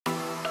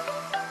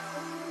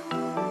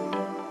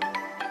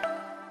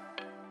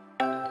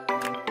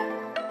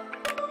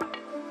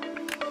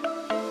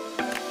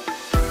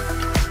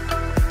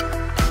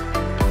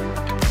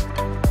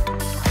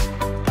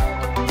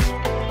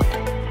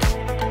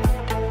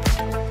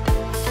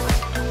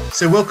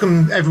So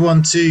welcome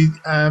everyone to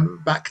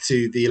back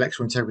to the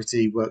Electoral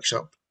Integrity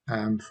Workshop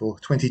for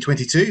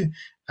 2022,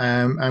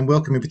 and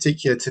welcome in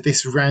particular to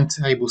this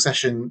roundtable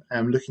session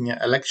looking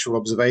at electoral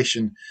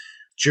observation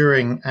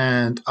during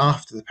and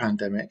after the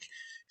pandemic.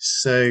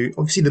 So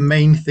obviously the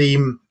main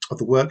theme of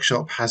the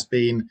workshop has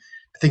been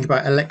to think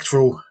about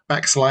electoral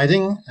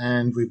backsliding,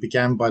 and we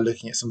began by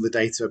looking at some of the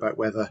data about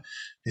whether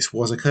this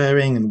was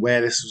occurring and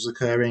where this was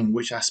occurring,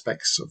 which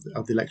aspects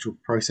of the electoral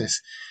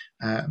process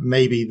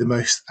may be the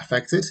most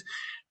affected.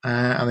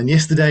 And then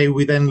yesterday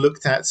we then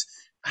looked at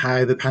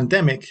how the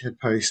pandemic had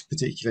posed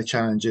particular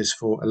challenges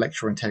for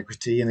electoral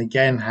integrity, and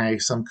again how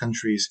some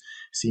countries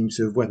seem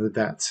to have weathered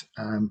that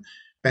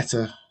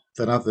better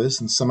than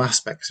others, and some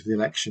aspects of the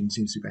election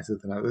seem to be better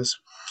than others.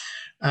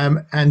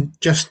 And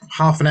just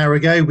half an hour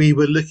ago, we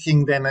were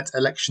looking then at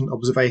election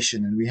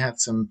observation, and we had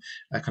some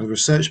kind of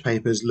research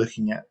papers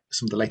looking at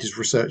some of the latest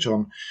research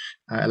on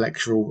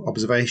electoral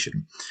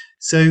observation.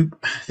 So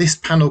this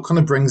panel kind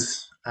of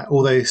brings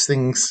all those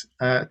things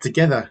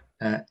together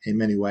in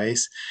many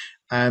ways,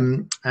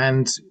 and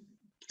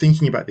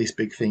thinking about these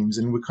big themes.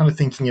 And we're kind of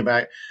thinking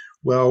about,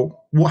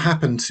 well, what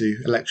happened to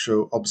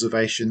electoral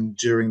observation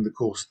during the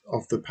course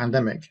of the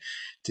pandemic?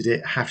 Did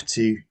it have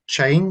to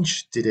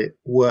change? Did it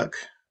work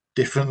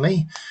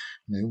differently?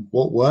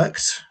 What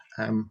worked?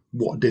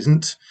 What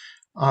didn't?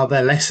 Are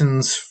there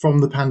lessons from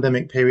the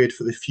pandemic period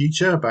for the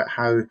future about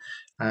how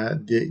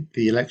the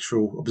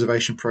electoral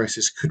observation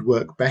process could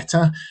work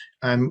better?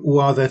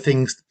 Or are there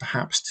things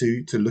perhaps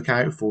to look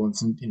out for and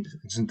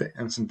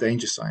some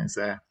danger signs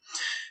there?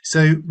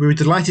 So we were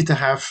delighted to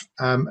have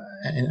a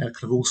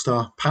kind of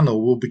all-star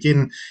panel. We'll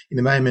begin in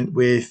a moment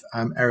with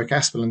Erik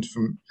Asplund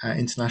from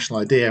International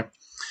IDEA.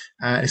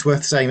 It's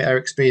worth saying that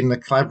Erik's been a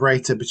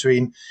collaborator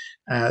between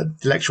the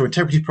Electoral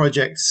Integrity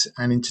Project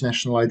and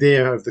International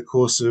IDEA over the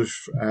course of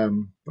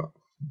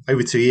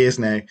over 2 years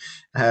now,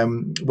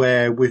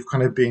 where we've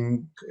kind of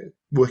been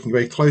working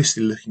very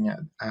closely looking at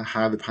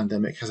how the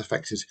pandemic has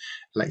affected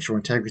electoral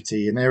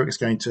integrity. And Erik is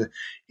going to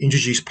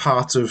introduce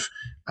part of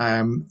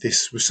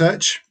this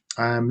research,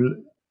 a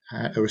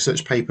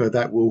research paper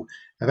that will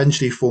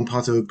eventually form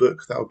part of a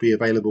book that will be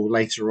available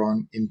later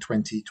on in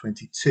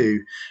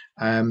 2022.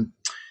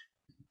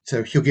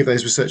 So he'll give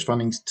those research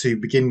findings to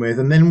begin with,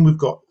 and then we've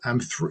got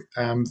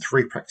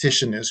three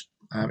practitioners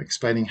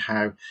explaining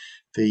how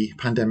the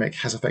pandemic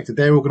has affected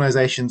their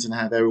organisations and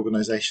how their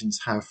organisations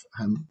have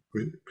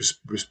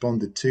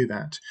responded to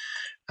that.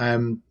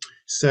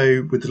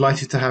 So we're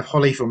delighted to have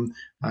Holly from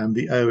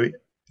the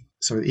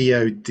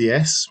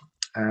EODS.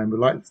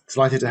 We're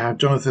delighted to have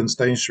Jonathan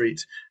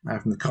Stonestreet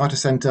from the Carter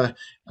Centre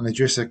and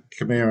Idrissa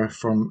Kamira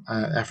from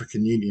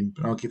African Union,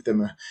 but I'll give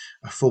them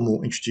a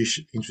formal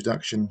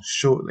introduction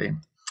shortly.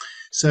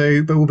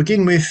 So, but we'll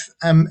begin with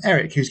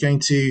Erik, who's going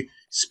to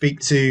speak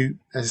to,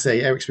 as I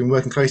say, Erik's been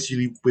working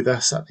closely with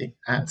us at the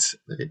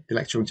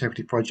Electoral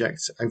Integrity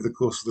Project over the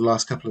course of the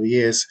last couple of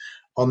years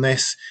on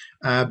this,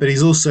 but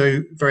he's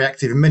also very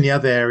active in many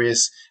other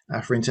areas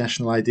for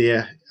International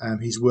IDEA.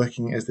 He's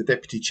working as the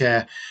Deputy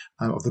Chair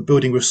of the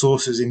Building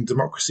Resources in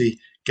Democracy,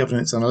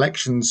 Governance and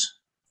Elections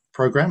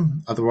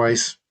programme,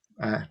 otherwise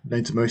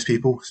known to most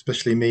people,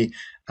 especially me,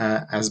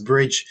 as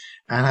Bridge,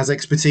 and has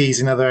expertise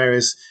in other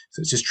areas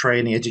such as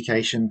training,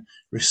 education,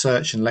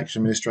 research and election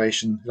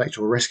administration,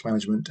 electoral risk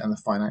management, and the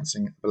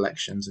financing of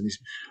elections. And he's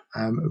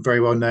very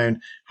well known,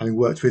 having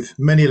worked with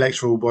many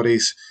electoral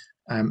bodies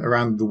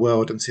around the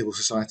world and civil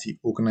society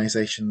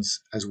organisations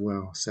as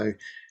well. So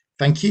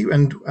thank you,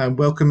 and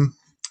welcome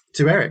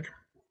to Erik.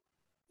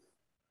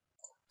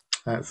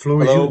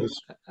 Floor is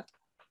yours.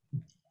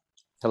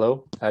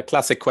 Hello.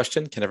 Classic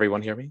question. Can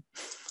everyone hear me?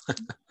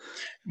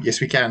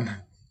 Yes, we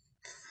can.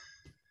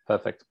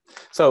 Perfect.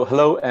 So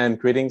hello and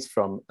greetings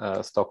from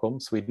Stockholm,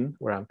 Sweden,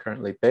 where I'm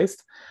currently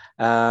based.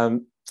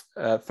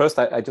 First,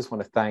 I just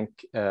want to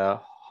thank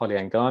Holly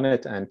and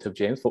Garnet and Toby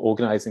James for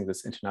organizing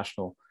this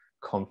international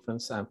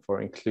conference and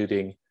for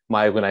including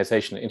my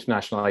organization,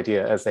 International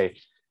IDEA, as a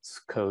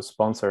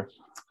co-sponsor.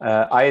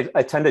 I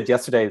attended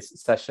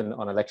yesterday's session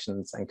on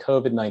elections and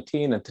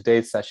COVID-19 and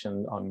today's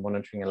session on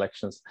monitoring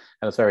elections,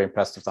 and I was very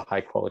impressed with the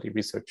high quality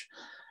research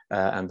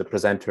and the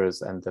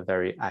presenters and the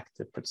very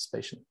active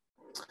participation.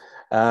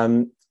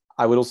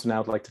 I would also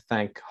now like to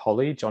thank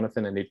Holly,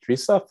 Jonathan, and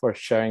Idrissa for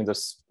sharing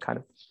this kind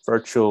of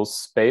virtual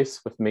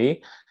space with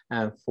me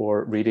and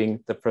for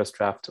reading the first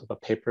draft of a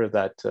paper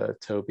that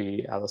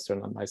Toby, Alistair,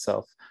 and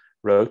myself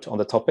wrote on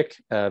the topic.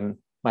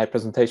 My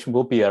presentation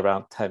will be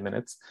around 10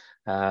 minutes,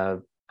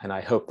 and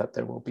I hope that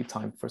there will be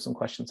time for some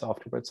questions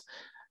afterwards.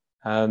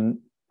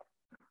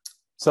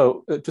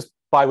 So just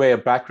by way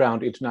of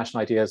background,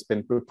 International IDEA has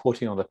been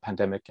reporting on the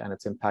pandemic and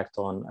its impact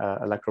on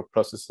electoral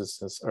processes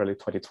since early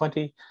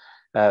 2020.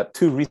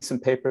 Two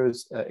recent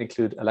papers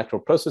include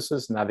Electoral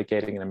Processes,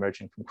 Navigating and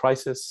Emerging from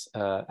Crisis,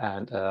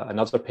 and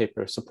another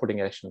paper, Supporting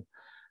Election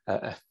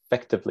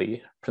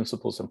Effectively,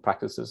 Principles and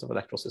Practices of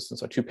Electoral Systems.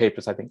 So two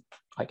papers I think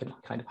I can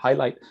kind of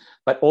highlight,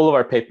 but all of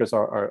our papers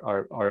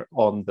are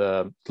on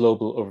the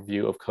global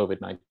overview of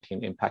COVID-19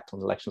 impact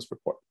on elections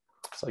report.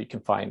 So you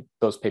can find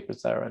those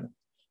papers there and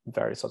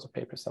various other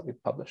papers that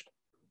we've published.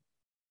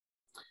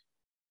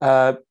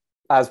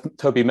 As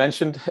Toby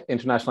mentioned,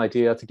 International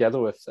IDEA, together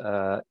with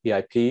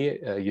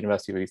EIP,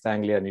 University of East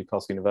Anglia,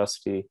 Newcastle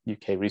University,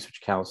 UK Research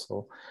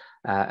Council,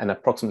 and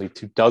approximately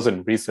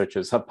 24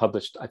 researchers have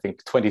published, I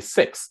think,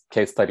 26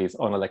 case studies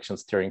on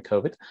elections during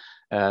COVID.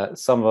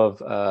 Some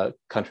of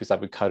countries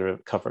that we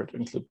covered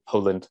include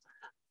Poland,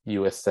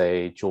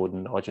 USA,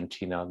 Jordan,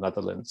 Argentina,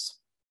 Netherlands,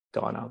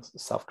 Ghana,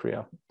 South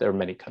Korea. There are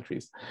many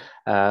countries.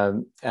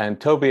 And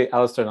Toby,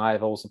 Alistair, and I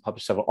have also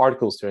published several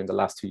articles during the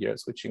last 2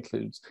 years, which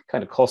includes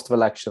kind of cost of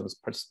elections,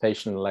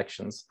 participation in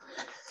elections,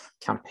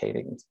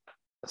 campaigning,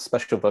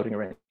 special voting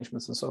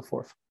arrangements, and so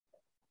forth.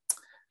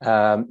 We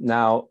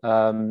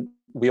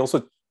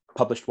also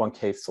published one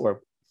case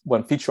or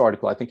one feature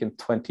article, I think in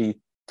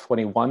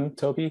 2021,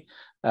 Toby,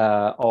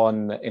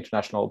 on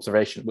international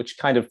observation, which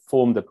kind of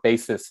formed the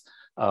basis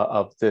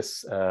of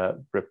this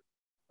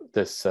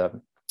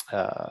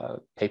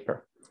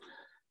paper.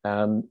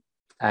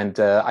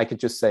 I could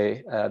just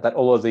say that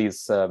all of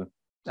these,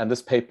 and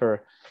this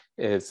paper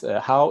is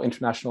how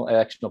international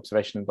election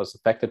observation was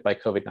affected by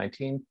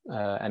COVID-19,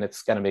 and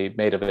it's going to be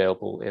made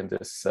available in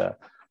this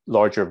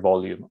larger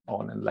volume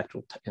on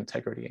electoral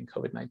integrity in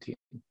COVID-19.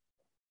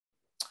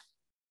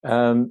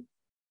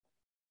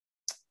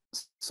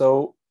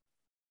 So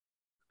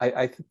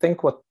I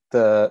think what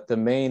the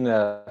main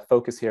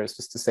focus here is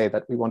just to say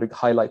that we want to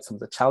highlight some of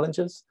the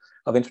challenges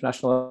of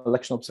international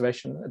election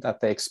observation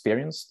that they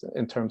experienced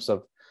in terms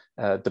of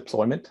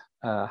deployment,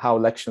 how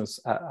elections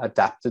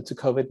adapted to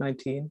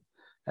COVID-19,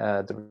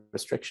 the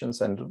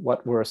restrictions, and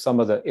what were some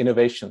of the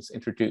innovations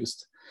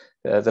introduced.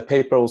 The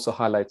paper also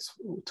highlights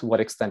to what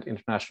extent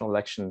international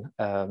election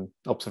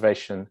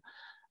observation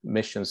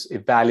missions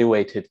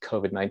evaluated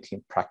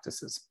COVID-19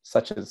 practices,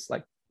 such as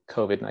like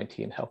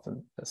COVID-19 health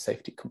and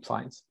safety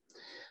compliance.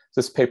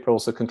 This paper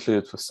also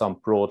concludes with some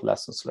broad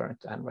lessons learned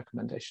and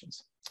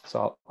recommendations.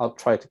 So I'll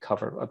try to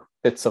cover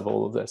bits of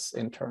all of this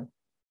in turn.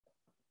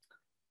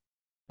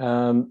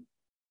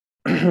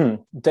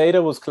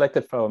 Data was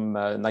collected from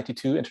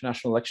 92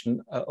 international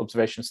election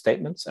observation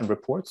statements and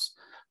reports,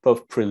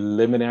 both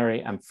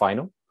preliminary and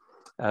final,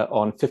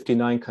 on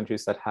 59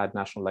 countries that had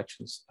national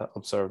elections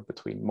observed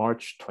between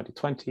March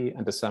 2020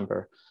 and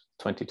December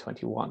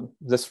 2021.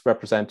 This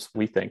represents,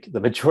 we think, the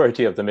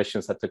majority of the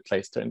missions that took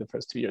place during the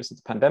first 2 years of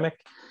the pandemic.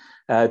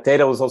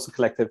 Data was also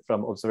collected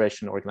from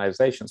observation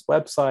organizations'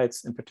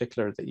 websites, in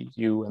particular the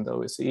EU and the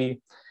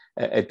OSCE,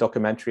 a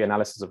documentary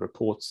analysis of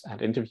reports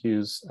and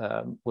interviews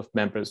with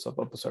members of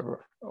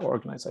observer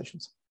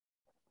organizations.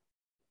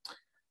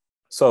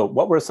 So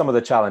what were some of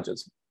the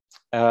challenges?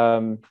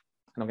 And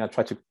I'm going to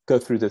try to go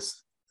through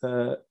this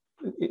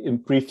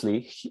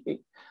briefly.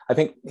 I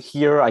think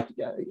here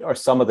are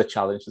some of the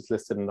challenges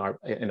listed in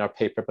our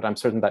paper, but I'm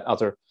certain that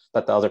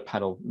the other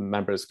panel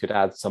members could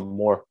add some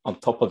more on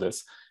top of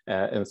this,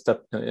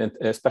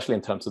 especially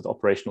in terms of the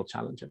operational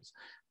challenges.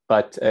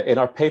 But in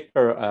our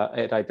paper,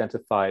 it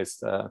identifies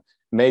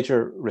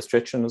major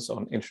restrictions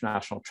on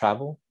international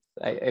travel,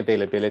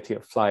 availability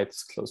of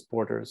flights, closed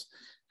borders,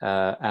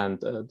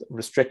 and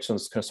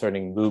restrictions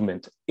concerning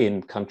movement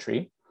in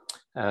country.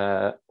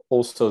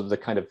 Also, the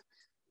kind of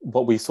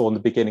what we saw in the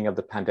beginning of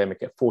the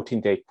pandemic, a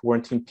 14-day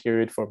quarantine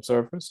period for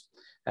observers.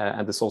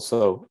 And this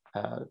also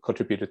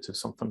contributed to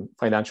some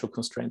financial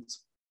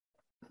constraints.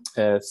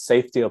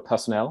 Safety of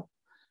personnel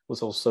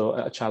was also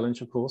a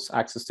challenge, of course.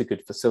 Access to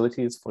good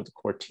facilities for the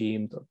core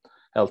team, the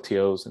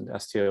LTOs and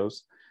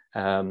STOs.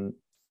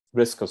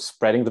 Risk of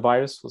spreading the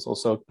virus was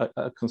also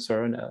a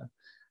concern.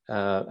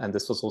 And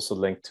this was also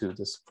linked to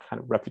this kind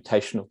of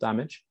reputational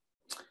damage.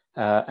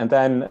 And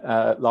then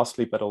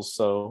lastly, but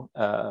also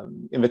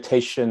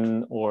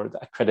invitation or the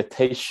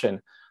accreditation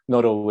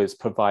not always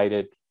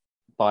provided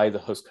by the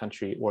host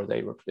country, or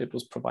it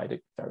was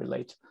provided very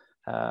late.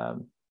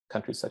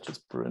 Countries such as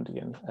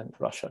Burundi and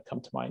Russia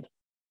come to mind.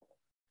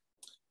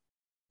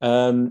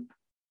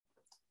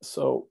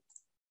 So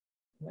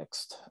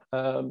next,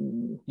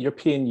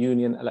 European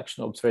Union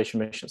election observation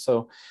mission.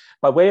 So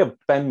by way of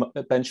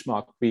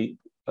benchmark,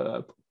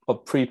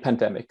 of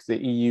pre-pandemic, the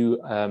EU,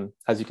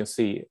 as you can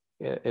see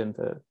in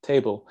the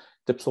table,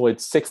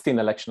 deployed 16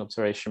 election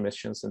observation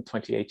missions in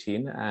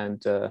 2018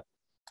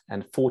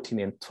 and 14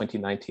 in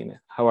 2019.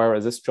 However,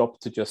 this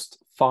dropped to just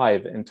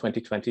 5 in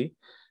 2020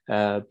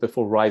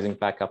 before rising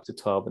back up to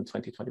 12 in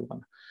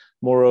 2021.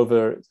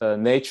 Moreover, the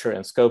nature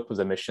and scope of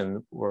the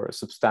mission were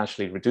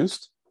substantially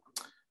reduced.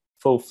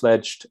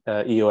 Full-fledged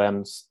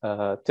EOMs,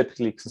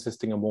 typically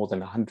consisting of more than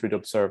 100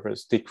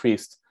 observers,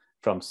 decreased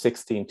from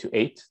 16 to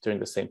 8 during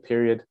the same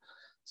period.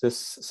 This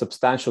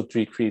substantial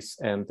decrease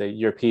in the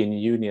European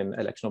Union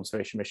election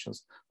observation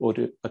missions,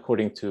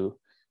 according to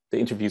the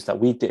interviews that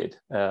we did,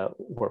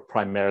 were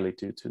primarily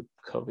due to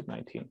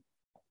COVID-19.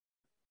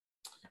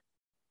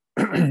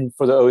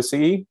 For the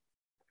OSCE,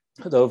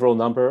 the overall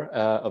number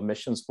of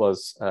missions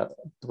was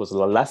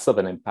less of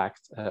an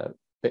impact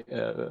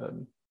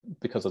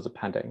because of the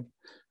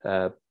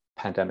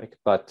pandemic.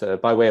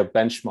 But by way of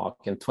benchmark,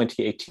 in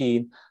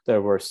 2018,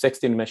 there were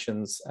 16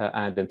 missions,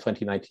 and in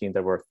 2019,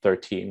 there were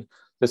 13.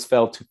 This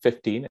fell to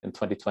 15 in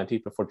 2020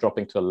 before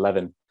dropping to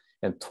 11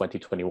 in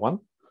 2021.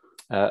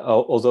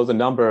 Although the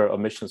number of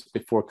missions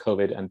before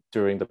COVID and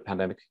during the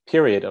pandemic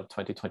period of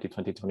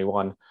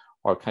 2020-2021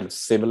 are kind of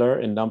similar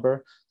in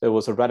number, there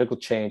was a radical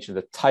change in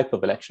the type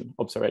of election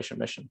observation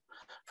mission.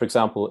 For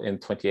example, in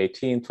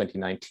 2018,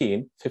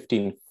 2019,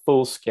 15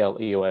 full-scale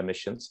EOM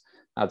missions.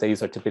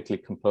 These are typically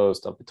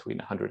composed of between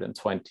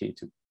 120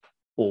 to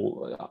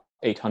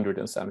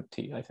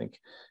 870, I think,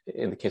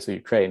 in the case of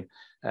Ukraine,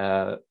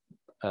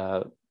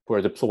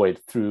 were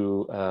deployed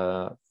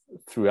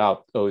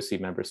throughout OSCE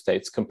member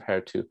states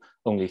compared to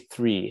only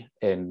 3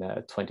 in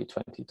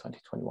 2020,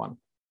 2021.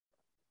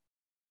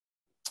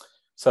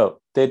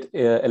 So did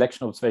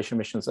election observation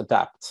missions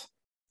adapt?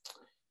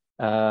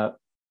 As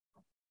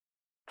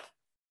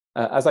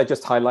I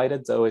just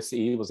highlighted, the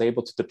OSCE was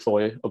able to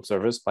deploy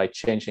observers by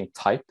changing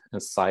type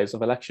and size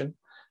of election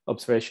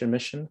observation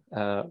mission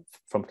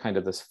from kind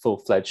of this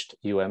full-fledged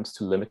EOMs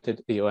to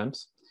limited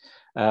EOMs.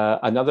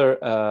 Another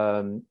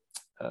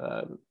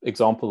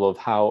example of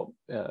how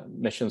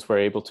missions were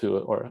able to,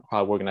 or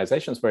how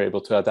organizations were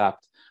able to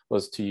adapt,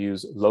 was to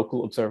use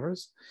local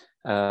observers.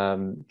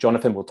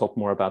 Jonathan will talk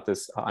more about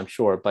this, I'm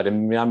sure, but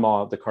in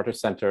Myanmar, the Carter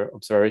Center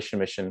observation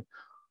mission,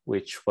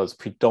 which was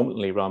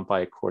predominantly run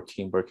by a core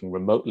team working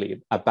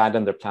remotely,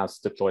 abandoned their plans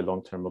to deploy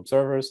long-term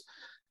observers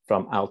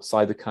from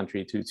outside the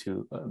country due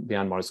to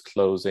Myanmar's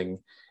closing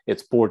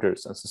its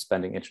borders and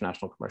suspending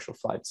international commercial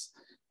flights.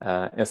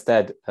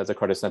 Instead, the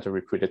Carter Center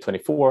recruited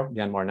 24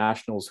 Myanmar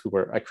nationals who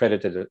were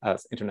accredited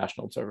as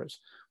international observers,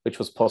 which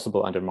was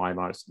possible under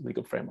Myanmar's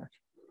legal framework.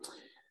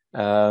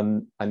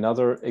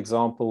 Another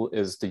example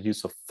is the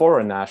use of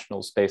foreign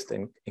nationals based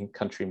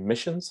in-country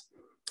missions.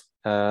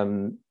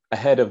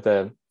 Ahead of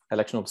the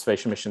election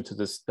observation mission to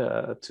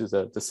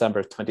the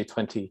December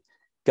 2020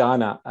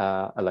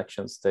 Ghana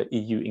elections, the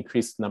EU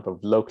increased the number of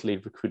locally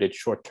recruited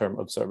short-term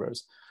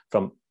observers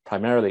from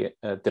primarily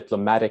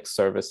diplomatic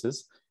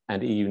services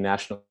and EU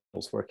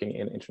nationals working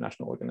in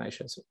international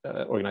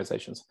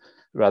organizations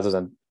rather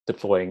than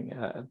deploying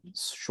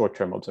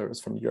short-term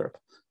observers from Europe.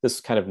 This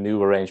kind of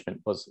new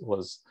arrangement was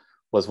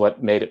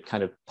what made it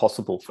kind of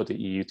possible for the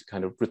EU to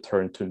kind of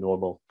return to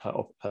normal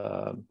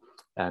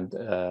and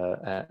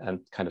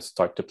kind of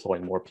start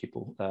deploying more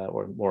people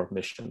or more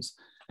missions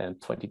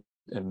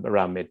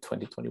around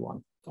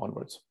mid-2021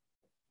 onwards.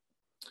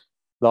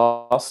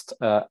 Last,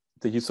 the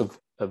use of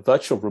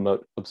virtual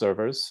remote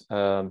observers.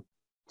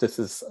 This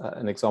is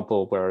an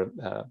example where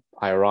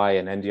IRI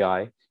and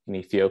NDI in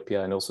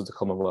Ethiopia and also the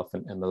Commonwealth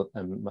in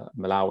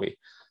Malawi.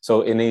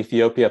 So in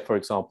Ethiopia, for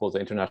example, the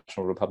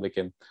International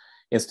Republican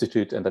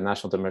Institute and the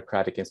National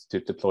Democratic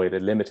Institute deployed a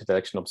limited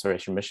election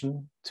observation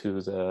mission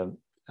to the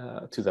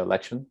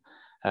election.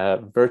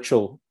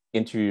 Virtual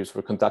interviews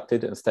were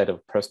conducted instead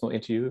of personal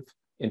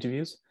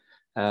interviews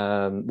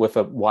with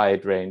a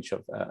wide range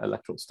of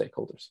electoral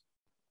stakeholders.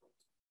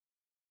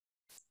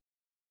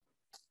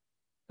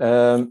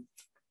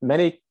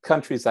 Many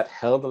countries that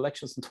held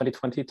elections in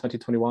 2020,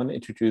 2021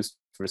 introduced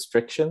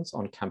restrictions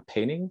on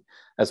campaigning,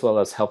 as well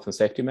as health and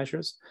safety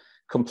measures.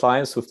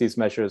 Compliance with these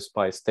measures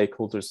by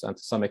stakeholders and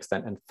to some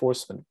extent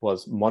enforcement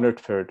was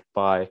monitored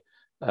by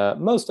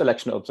most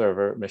election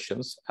observer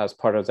missions as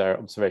part of their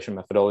observation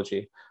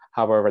methodology.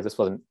 However, this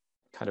wasn't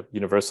kind of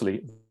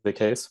universally the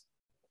case.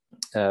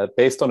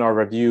 Based on our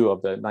review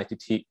of the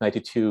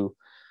 92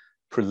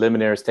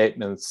 preliminary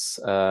statements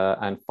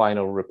and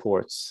final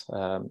reports,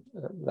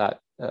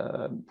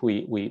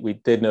 we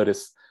did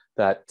notice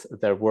that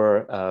there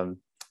were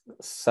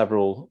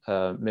several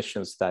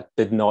missions that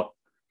did not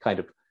kind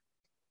of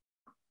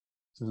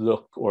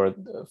look or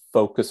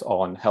focus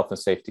on health and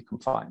safety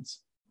compliance.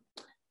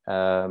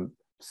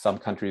 Some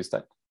countries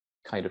that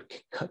kind of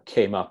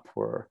came up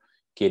were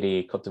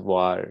Guinea, Cote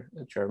d'Ivoire,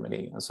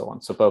 Germany, and so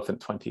on. So both in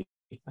 20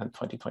 and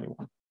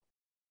 2021.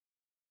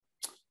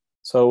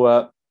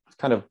 So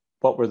kind of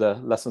what were the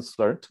lessons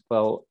learned?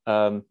 Well,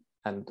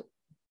 and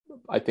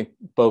I think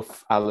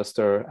both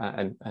Alistair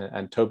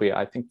and Toby,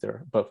 I think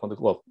they're both on the,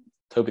 well,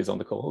 Toby's on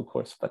the call, of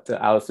course, but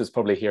Alistair's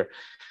probably here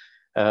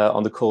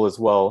on the call as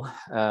well.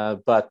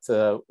 But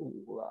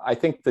I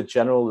think the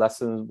general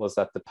lesson was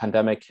that the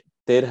pandemic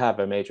did have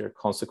a major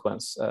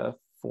consequence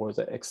for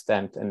the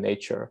extent and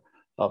nature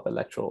of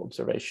electoral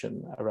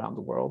observation around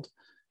the world.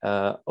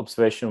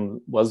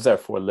 Observation was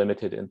therefore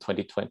limited in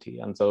 2020,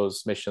 and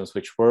those missions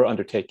which were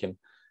undertaken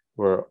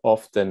were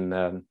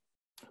often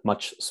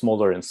much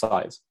smaller in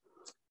size.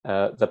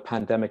 The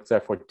pandemic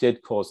therefore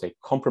did cause a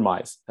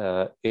compromise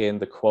in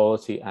the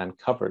quality and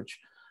coverage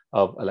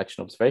of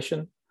election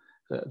observation.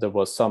 There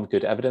was some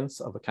good evidence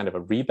of a kind of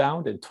a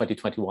rebound in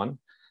 2021,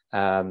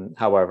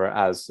 however,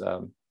 as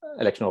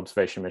election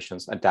observation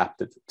missions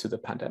adapted to the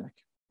pandemic.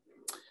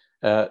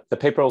 The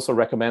paper also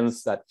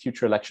recommends that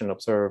future election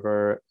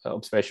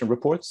observation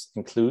reports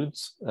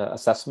includes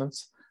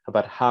assessments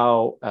about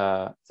how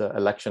the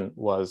election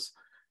was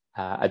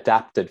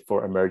adapted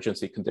for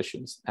emergency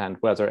conditions and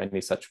whether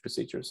any such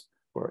procedures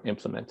were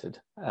implemented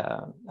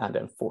and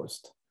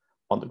enforced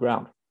on the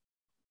ground.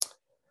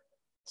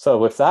 So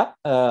with that,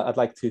 I'd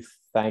like to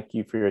thank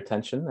you for your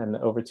attention, and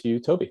over to you,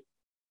 Toby.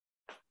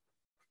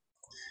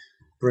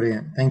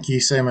 Brilliant. Thank you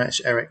so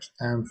much, Erik,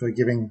 for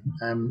giving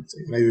an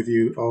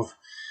overview of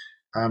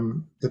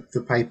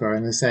the paper.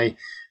 And as I say,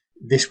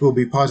 this will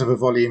be part of a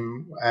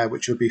volume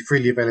which will be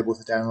freely available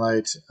to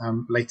download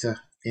later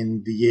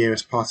in the year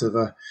as part of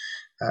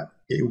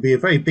it will be a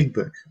very big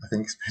book, I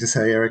think it's fair to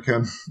say, Erik,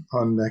 on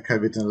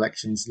COVID and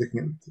elections,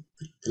 looking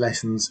at the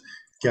lessons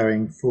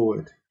going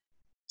forward.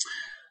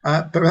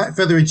 But without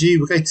further ado,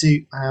 we'll go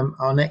to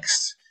our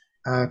next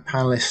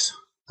panelist,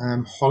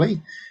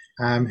 Holly,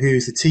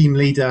 who's the team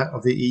leader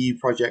of the EU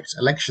project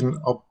Election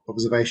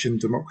Observation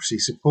Democracy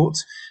Support,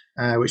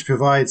 which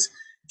provides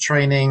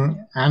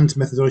training and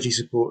methodology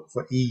support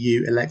for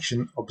EU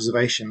election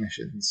observation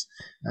missions.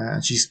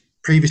 And she's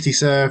previously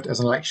served as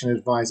an election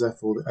advisor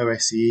for the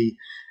OSCE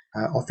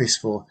Office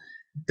for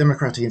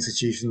Democratic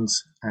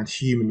Institutions and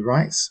Human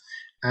Rights,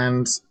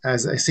 and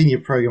as a senior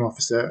program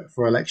officer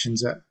for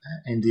elections at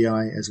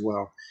NDI as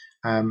well.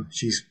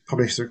 She's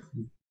published a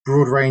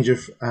broad range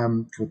of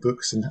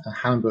books and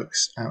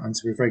handbooks, and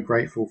so we're very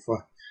grateful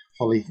for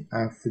Holly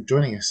for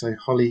joining us. So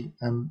Holly,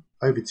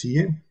 over to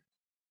you.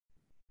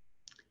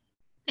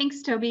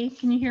 Thanks, Toby.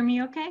 Can you hear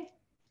me okay?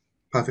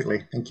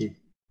 Perfectly, thank you.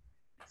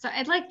 So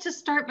I'd like to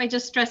start by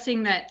just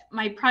stressing that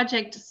my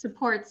project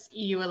supports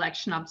EU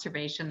election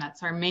observation.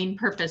 That's our main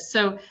purpose.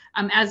 So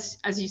as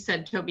you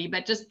said, Toby,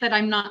 but just that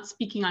I'm not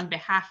speaking on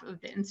behalf of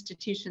the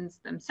institutions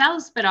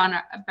themselves, but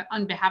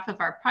on behalf of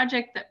our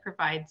project that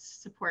provides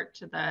support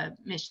to the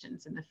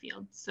missions in the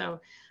field. So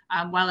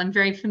while I'm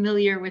very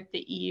familiar with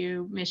the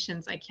EU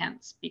missions, I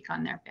can't speak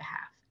on their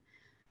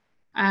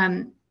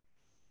behalf.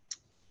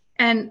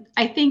 And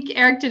I think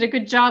Erik did a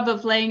good job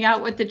of laying out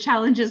what the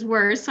challenges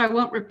were, so I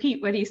won't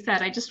repeat what he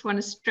said. I just want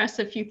to stress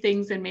a few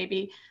things and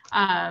maybe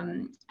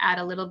add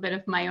a little bit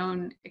of my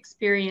own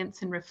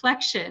experience and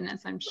reflection,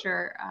 as I'm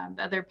sure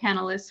the other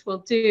panelists will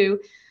do.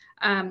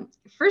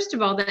 First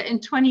of all, that in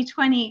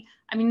 2020,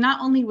 I mean,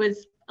 not only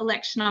was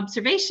election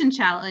observation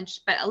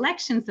challenged, but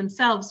elections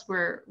themselves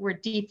were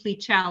deeply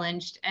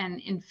challenged.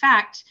 And in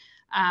fact,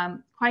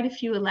 quite a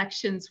few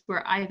elections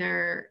were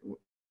either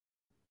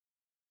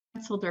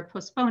canceled or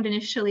postponed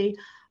initially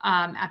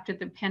after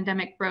the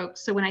pandemic broke.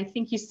 So when I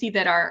think you see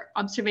that our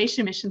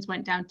observation missions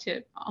went down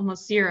to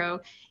almost zero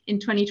in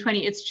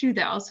 2020, it's true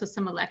that also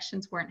some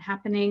elections weren't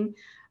happening.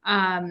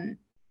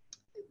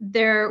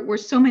 There were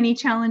so many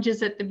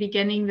challenges at the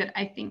beginning that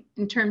I think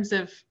in terms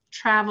of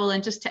travel,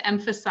 and just to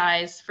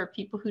emphasize for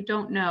people who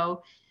don't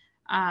know,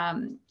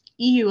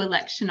 EU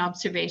election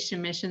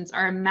observation missions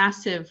are a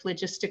massive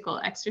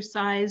logistical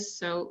exercise.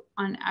 So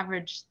on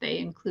average, they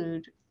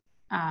include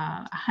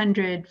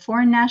 100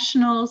 foreign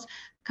nationals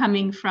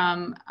coming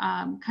from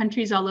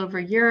countries all over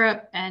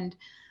Europe and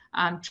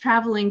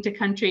traveling to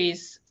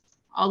countries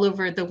all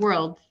over the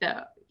world.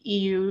 The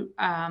EU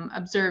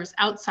observes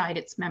outside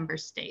its member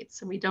states.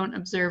 So we don't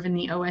observe in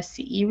the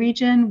OSCE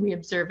region, we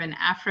observe in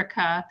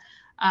Africa,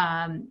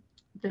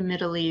 the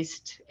Middle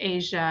East,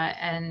 Asia,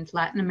 and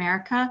Latin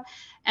America.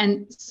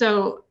 And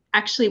so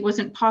actually it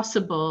wasn't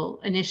possible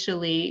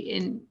initially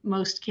in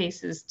most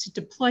cases to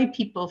deploy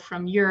people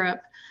from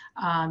Europe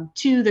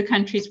to the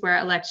countries where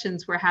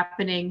elections were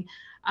happening,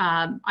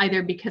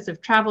 either because of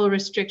travel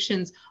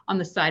restrictions on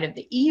the side of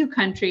the EU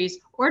countries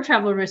or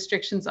travel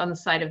restrictions on the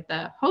side of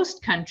the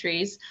host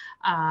countries,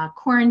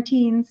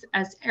 quarantines,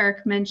 as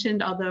Erik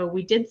mentioned, although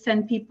we did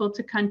send people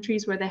to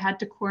countries where they had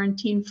to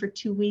quarantine for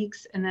 2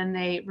 weeks and then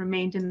they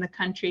remained in the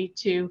country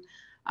to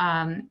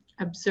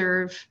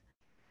observe,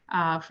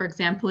 for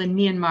example, in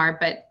Myanmar.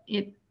 But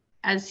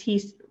as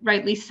he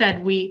rightly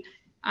said, we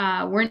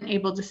weren't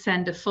able to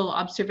send a full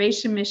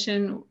observation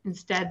mission.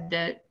 Instead,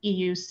 the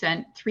EU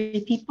sent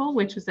 3 people,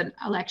 which was an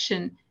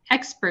election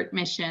expert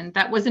mission.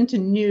 That wasn't a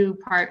new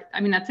part. I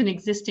mean, that's an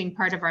existing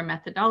part of our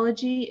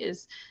methodology,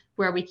 is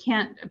where we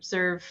can't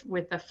observe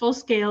with a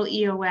full-scale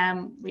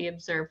EOM, we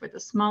observe with a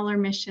smaller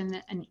mission,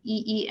 an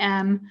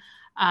EEM.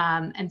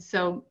 And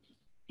so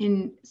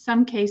in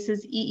some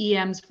cases,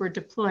 EEMs were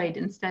deployed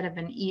instead of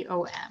an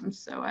EOM,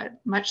 so a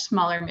much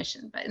smaller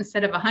mission. But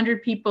instead of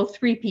 100 people,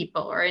 3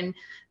 people, or in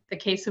the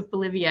case of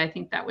Bolivia, I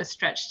think that was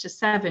stretched to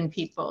 7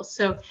 people.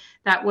 So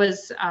that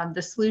was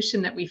the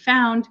solution that we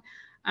found.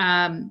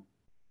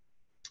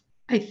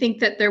 I think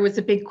that there was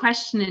a big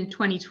question in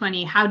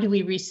 2020, how do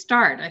we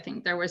restart? I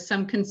think there was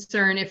some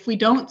concern if we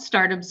don't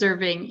start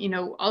observing, you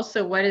know,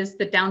 also what is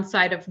the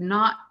downside of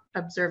not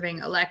observing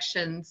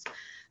elections?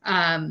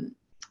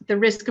 The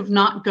risk of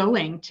not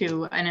going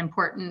to an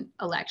important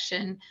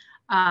election.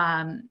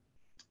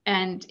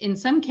 And in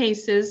some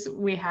cases,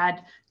 we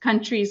had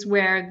countries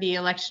where the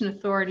election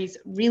authorities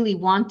really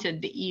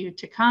wanted the EU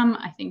to come.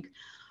 I think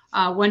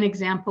one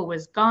example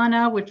was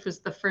Ghana, which was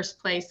the first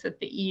place that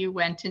the EU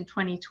went in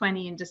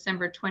 2020, in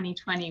December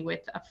 2020,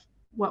 with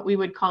what we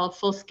would call a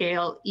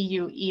full-scale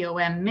EU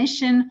EOM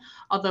mission,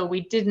 although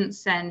we didn't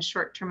send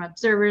short-term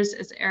observers,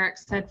 as Erik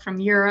said, from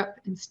Europe.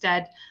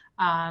 Instead,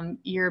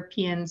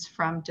 Europeans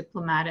from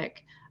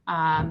diplomatic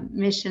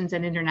missions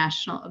and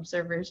international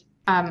observers,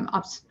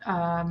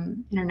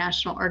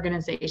 international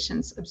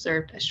organizations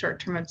observed as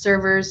short-term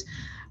observers.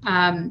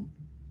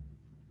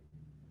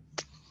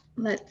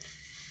 Let's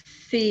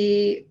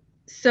see.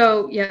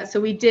 So yeah, so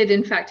we did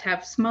in fact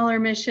have smaller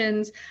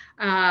missions.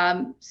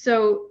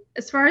 So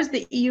as far as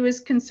the EU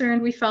is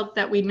concerned, we felt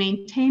that we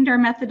maintained our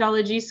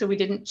methodology, so we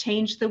didn't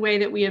change the way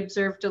that we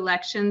observed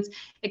elections,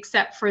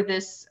 except for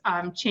this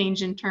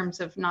change in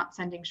terms of not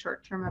sending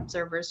short-term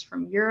observers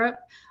from Europe,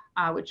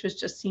 which was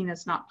just seen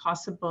as not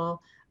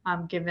possible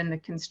given the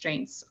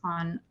constraints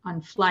on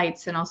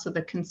flights and also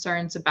the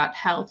concerns about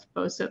health,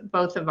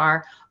 both of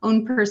our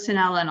own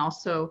personnel and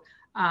also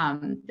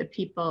the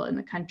people in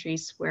the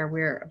countries where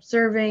we're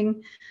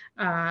observing.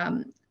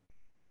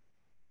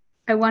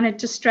 I wanted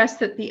to stress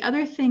that the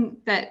other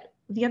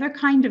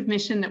kind of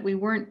mission that we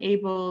weren't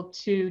able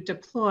to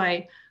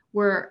deploy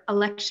were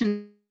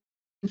election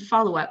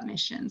follow-up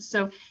missions.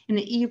 So in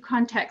the EU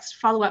context,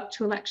 follow-up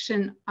to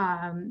election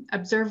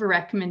observer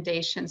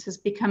recommendations has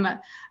become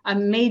a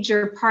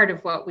major part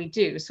of what we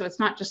do. So it's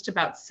not just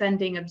about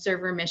sending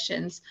observer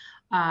missions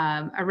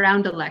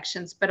around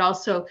elections, but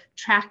also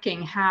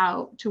tracking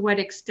to what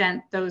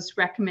extent those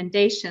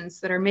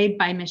recommendations that are made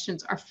by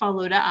missions are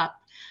followed up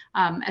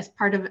as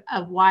part of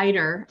a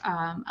wider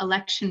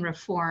election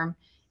reform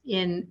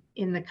in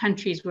the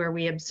countries where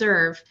we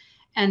observe.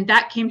 And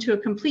that came to a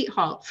complete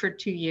halt for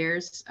 2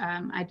 years.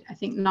 I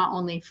think not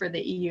only for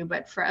the EU,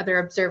 but for other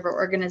observer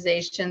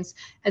organizations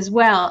as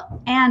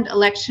well. And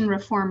election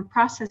reform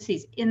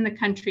processes in the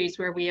countries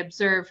where we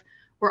observe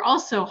were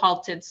also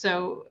halted.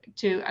 So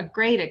to a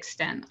great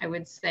extent, I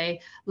would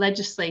say,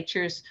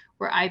 legislatures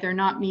were either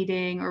not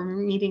meeting or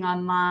meeting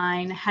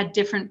online, had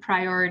different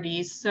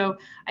priorities. So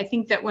I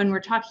think that when we're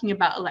talking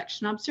about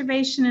election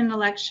observation and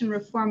election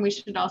reform, we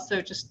should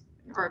also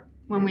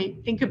when we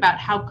think about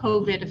how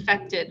COVID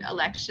affected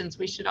elections,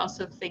 we should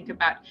also think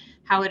about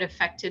how it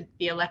affected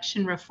the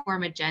election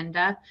reform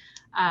agenda.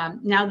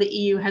 Now the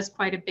EU has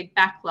quite a big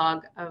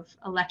backlog of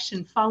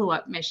election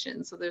follow-up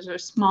missions. So those are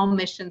small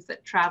missions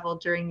that travel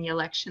during the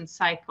election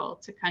cycle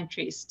to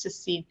countries to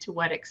see to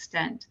what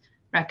extent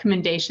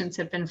recommendations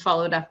have been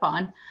followed up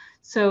on.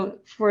 So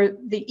for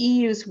the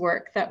EU's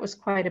work, that was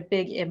quite a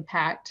big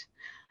impact.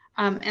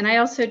 And I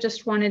also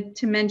just wanted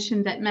to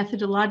mention that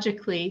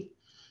methodologically,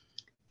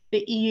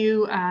 the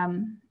EU,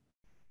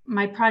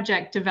 my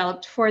project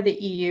developed for the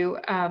EU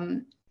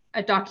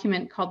a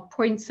document called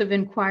Points of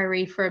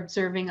Inquiry for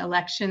Observing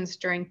Elections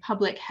During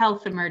Public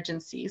Health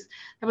Emergencies.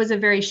 That was a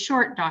very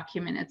short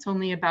document. It's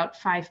only about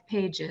 5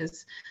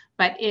 pages,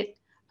 but it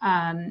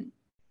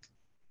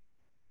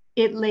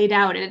laid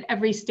out at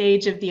every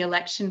stage of the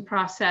election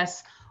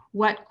process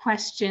what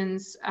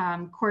questions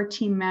core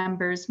team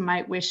members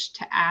might wish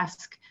to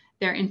ask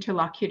their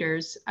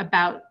interlocutors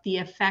about the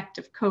effect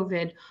of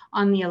COVID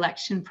on the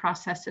election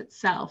process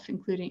itself,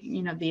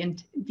 including,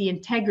 the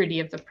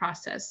integrity of the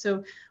process.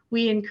 So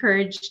we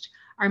encouraged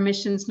our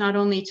missions not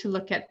only to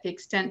look at the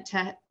extent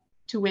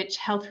to which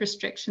health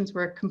restrictions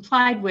were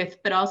complied with,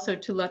 but also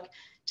to look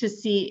to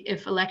see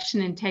if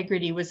election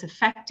integrity was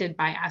affected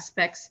by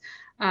aspects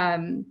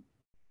of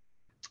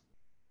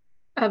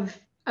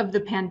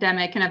the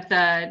pandemic and of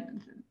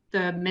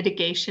the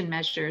mitigation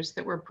measures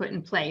that were put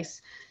in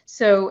place.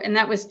 So, and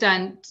that was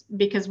done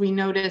because we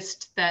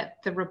noticed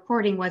that the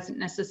reporting wasn't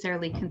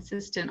necessarily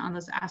consistent on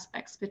those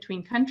aspects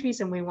between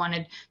countries, and we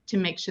wanted to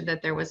make sure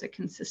that there was a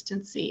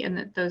consistency and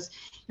that those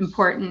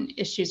important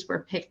issues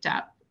were picked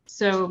up.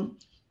 So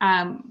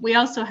we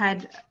also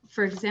had,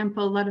 for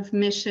example, a lot of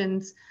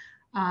missions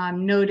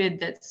noted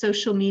that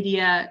social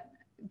media,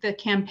 the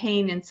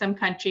campaign in some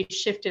countries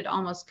shifted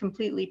almost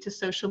completely to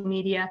social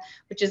media,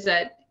 which is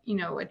a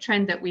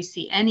trend that we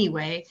see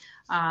anyway.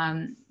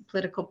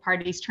 Political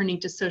parties turning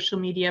to social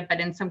media, but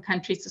in some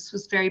countries this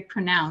was very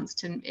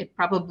pronounced, and it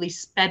probably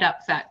sped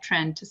up that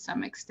trend to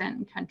some extent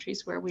in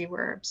countries where we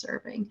were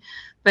observing.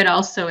 But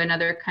also in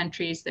other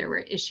countries there were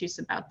issues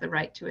about the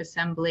right to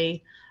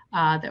assembly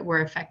that were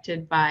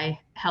affected by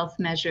health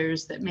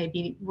measures that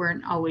maybe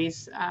weren't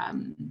always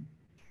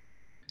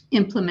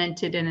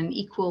implemented in an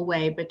equal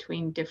way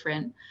between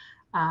different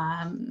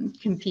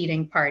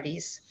competing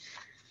parties.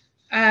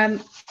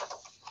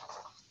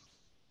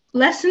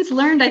 Lessons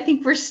learned, I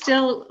think we're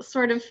still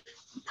sort of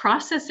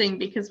processing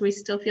because we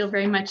still feel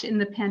very much in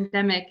the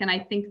pandemic. And I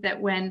think that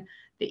when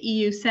the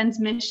EU sends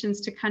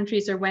missions to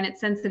countries, or when it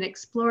sends an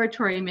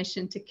exploratory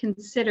mission to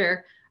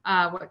consider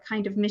what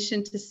kind of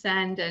mission to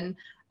send and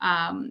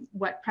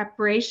what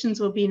preparations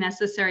will be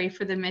necessary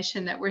for the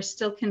mission, that we're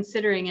still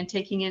considering and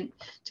taking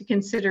into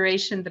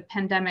consideration the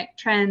pandemic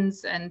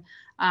trends and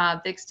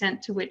the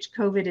extent to which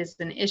COVID is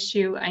an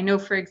issue. I know,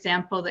 for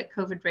example, that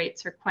COVID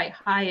rates are quite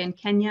high in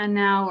Kenya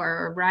now,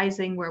 or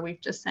rising, where we've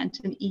just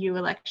sent an EU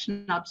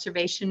election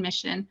observation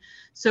mission.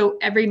 So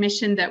every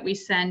mission that we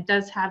send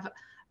does have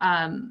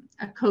a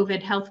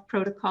COVID health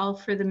protocol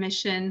for the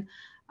mission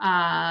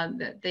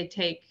that they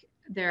take.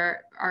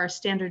 There are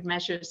standard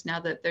measures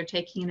now that they're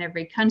taking in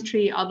every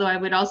country, although I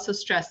would also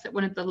stress that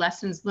one of the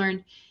lessons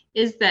learned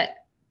is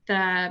that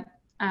the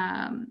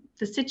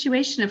the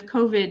situation of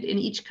COVID in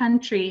each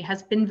country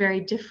has been very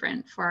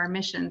different for our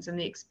missions, and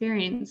the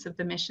experience of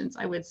the missions,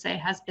 I would say,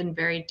 has been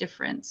very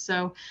different.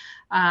 So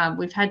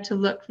we've had to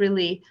look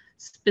really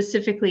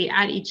specifically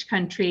at each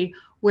country,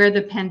 where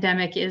the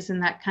pandemic is in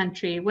that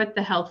country, what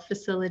the health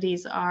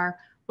facilities are,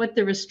 what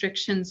the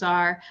restrictions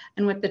are,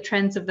 and what the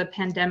trends of the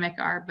pandemic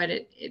are. But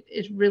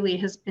it really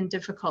has been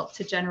difficult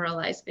to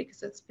generalize,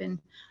 because it's been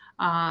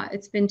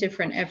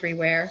different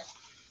everywhere.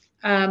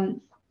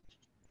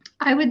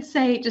 I would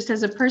say, just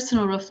as a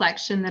personal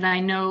reflection, that I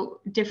know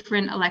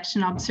different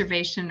election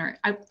observation, or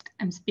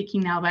I'm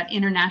speaking now about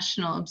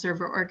international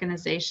observer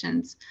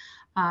organizations,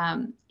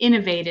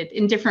 innovated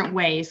in different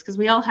ways, because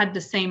we all had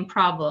the same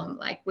problem,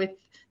 like with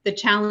the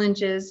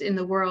challenges in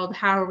the world.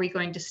 How are we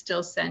going to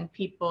still send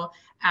people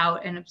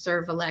out and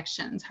observe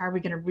elections? How are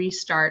we going to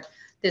restart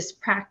this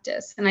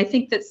practice? And I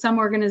think that some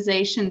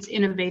organizations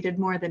innovated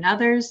more than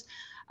others.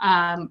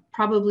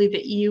 Probably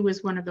the EU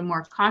was one of the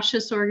more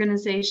cautious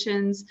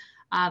organizations.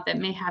 That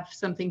may have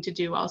something to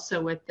do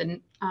also with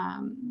the,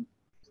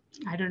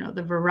 I don't know,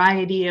 the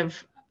variety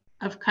of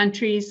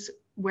countries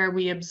where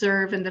we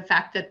observe, and the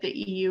fact that the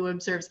EU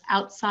observes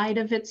outside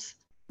of its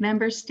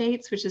member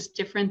states, which is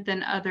different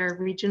than other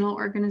regional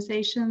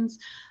organizations.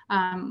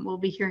 We'll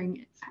be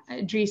hearing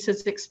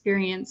Idris's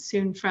experience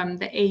soon from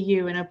the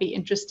AU, and it'll be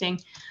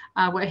interesting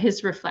what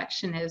his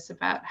reflection is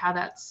about how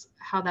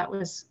that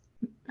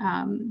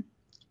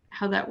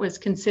was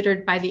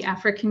considered by the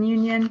African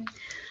Union.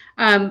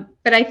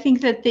 But I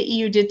think that the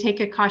EU did take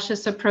a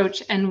cautious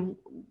approach, and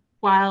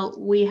while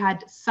we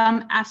had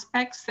some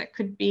aspects that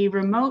could be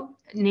remote,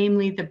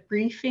 namely the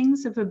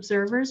briefings of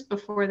observers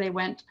before they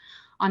went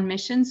on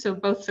mission, so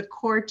both the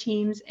core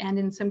teams and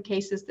in some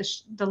cases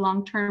the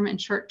long-term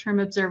and short-term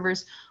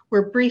observers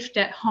were briefed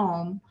at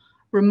home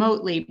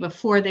remotely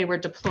before they were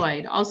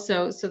deployed,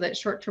 also so that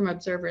short-term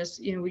observers,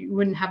 we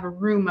wouldn't have a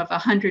room of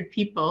 100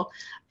 people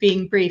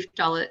being briefed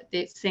all at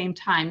the same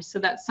time. So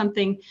that's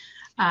something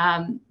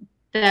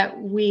that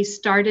we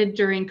started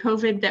during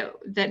COVID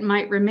that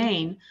might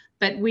remain,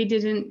 but we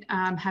didn't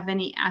have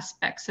any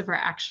aspects of our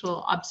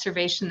actual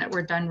observation that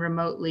were done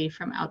remotely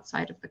from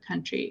outside of the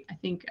country. I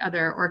think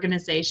other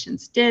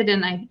organizations did,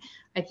 and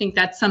I think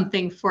that's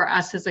something for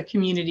us as a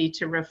community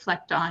to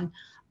reflect on,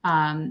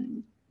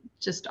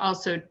 just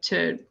also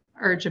to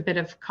urge a bit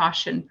of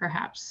caution,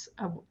 perhaps,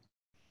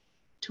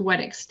 to what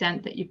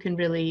extent that you can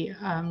really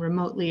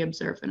remotely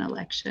observe an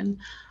election,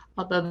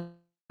 although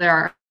there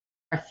are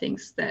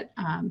things that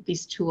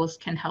these tools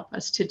can help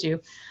us to do,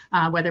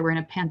 whether we're in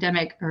a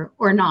pandemic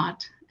or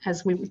not,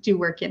 as we do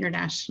work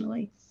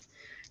internationally.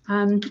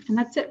 And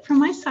that's it from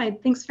my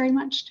side. Thanks very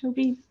much,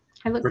 Toby.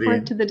 I look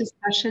forward to the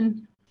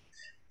discussion.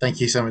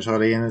 Thank you so much,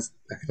 Holly. And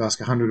I could ask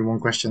 101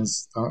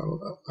 questions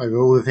over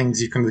all the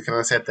things you kind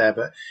of said there,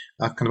 but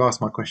I've kind of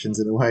asked my questions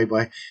in a way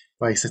by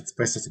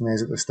setting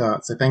those at the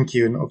start. So thank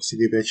you, and obviously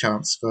there'll be a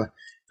chance for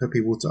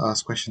people to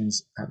ask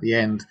questions at the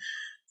end.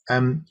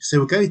 So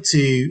we'll go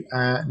to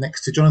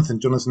next to Jonathan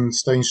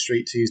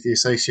Stonestreet, who's the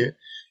Associate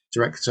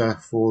Director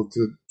for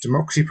the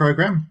Democracy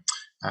Programme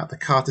at the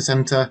Carter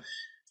Centre.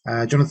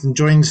 Jonathan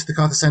joined the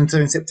Carter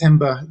Centre in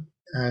September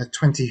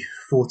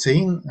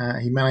 2014.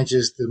 He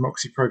manages the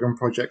Democracy Programme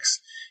projects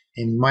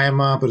in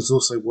Myanmar, but has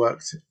also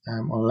worked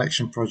on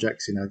election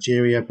projects in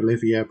Algeria,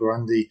 Bolivia,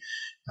 Burundi,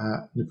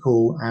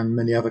 Nepal, and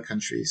many other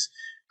countries.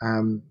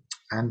 And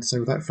so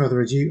without further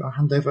ado, I'll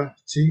hand over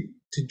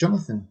to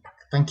Jonathan.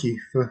 Thank you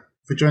for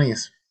joining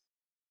us.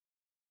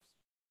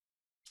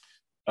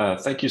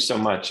 Thank you so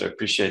much. I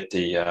appreciate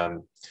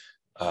the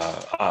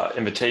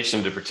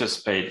invitation to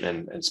participate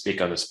and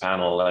speak on this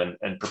panel.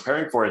 And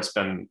preparing for it's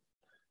been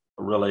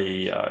a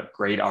really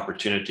great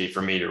opportunity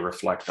for me to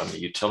reflect on the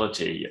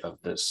utility of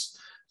this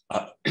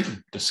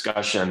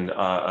discussion.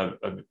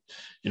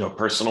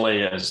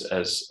 Personally, as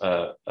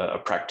a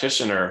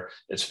practitioner,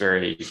 it's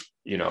very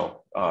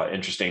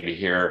interesting to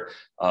hear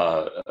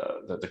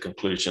the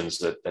conclusions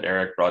that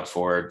Erik brought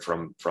forward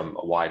from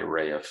a wide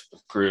array of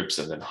groups,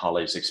 and then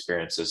Holly's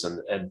experiences,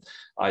 and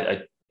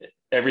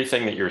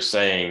everything that you're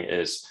saying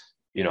is,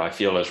 I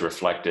feel is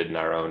reflected in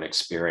our own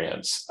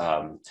experience,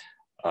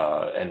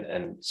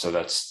 and so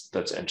that's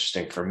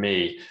interesting for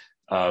me.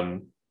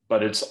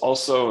 But it's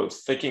also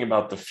thinking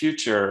about the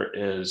future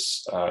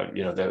is,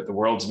 the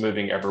world's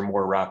moving ever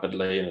more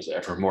rapidly and is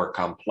ever more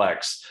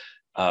complex.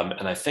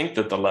 And I think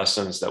that the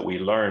lessons that we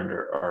learned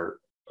are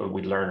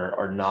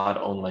not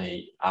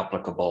only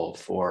applicable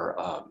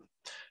for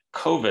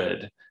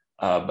COVID,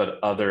 but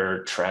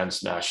other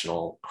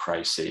transnational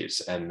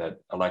crises, and that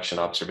election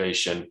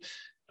observation,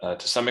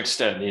 to some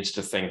extent, needs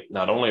to think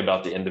not only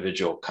about the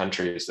individual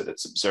countries that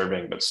it's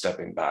observing, but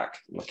stepping back,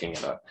 looking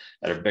at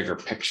a bigger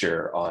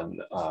picture on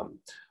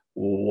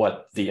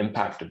what the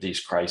impact of these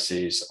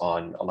crises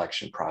on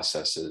election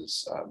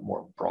processes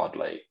more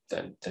broadly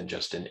than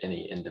just in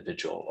any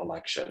individual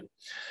election.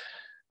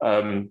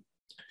 I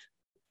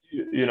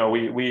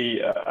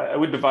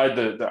would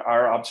divide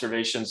our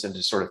observations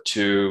into sort of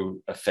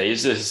two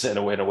phases in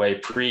a way,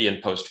 pre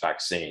and post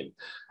vaccine.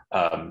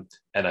 And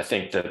I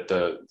think that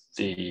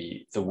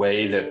the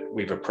way that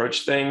we've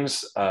approached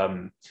things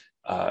and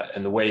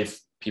the way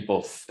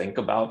people think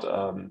about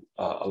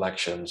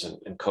elections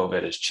and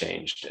COVID has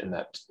changed in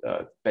that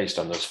based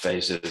on those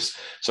phases.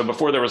 So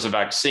before there was a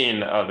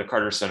vaccine, the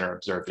Carter Center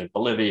observed in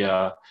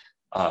Bolivia,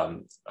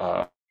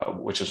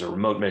 which is a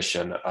remote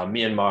mission,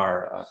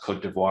 Myanmar,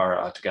 Cote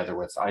d'Ivoire, together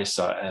with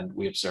ISA, and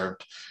we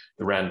observed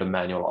the random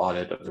manual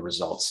audit of the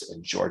results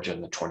in Georgia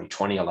in the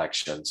 2020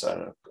 elections.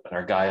 And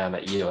our Guyana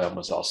EOM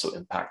was also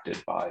impacted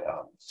by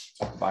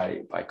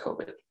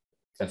COVID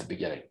at the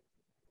beginning.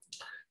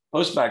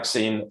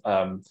 Post-vaccine,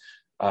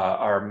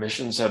 our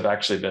missions have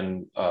actually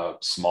been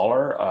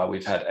smaller.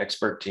 We've had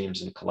expert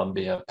teams in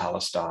Colombia,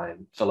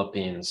 Palestine,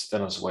 Philippines,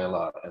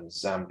 Venezuela, and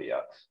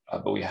Zambia,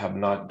 but we have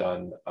not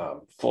done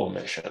full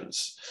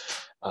missions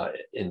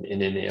in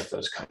any of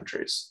those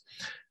countries.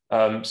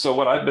 So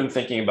what I've been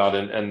thinking about,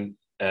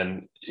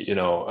 and you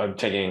know,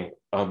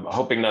 I'm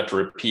hoping not to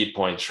repeat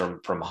points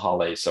from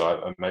Holly,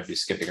 so I might be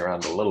skipping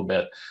around a little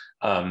bit.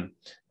 So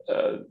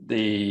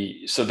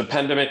the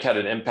pandemic had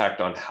an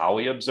impact on how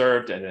we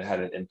observed, and it had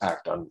an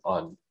impact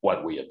on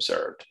what we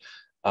observed.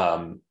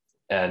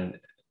 And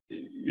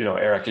you know,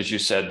 Erik, as you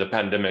said, the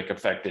pandemic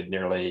affected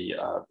nearly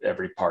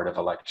every part of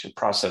election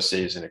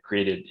processes, and it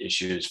created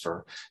issues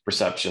for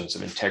perceptions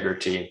of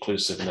integrity,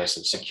 inclusiveness,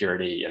 and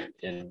security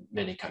in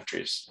many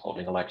countries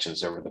holding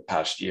elections over the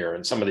past year.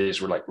 And some of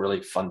these were like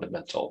really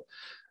fundamental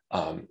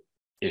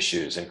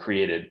issues and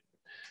created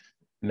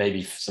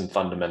maybe some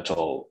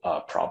fundamental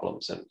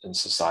problems in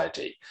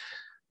society.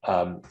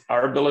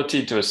 Our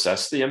ability to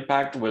assess the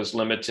impact was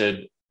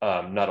limited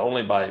not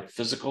only by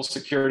physical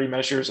security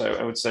measures,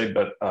 I would say,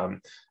 but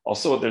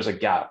also there's a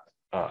gap,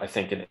 I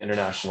think, in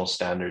international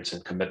standards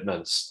and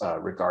commitments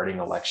regarding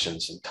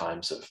elections in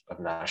times of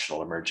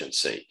national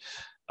emergency.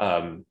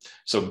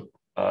 So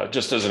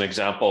just as an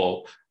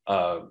example,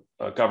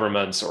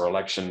 governments or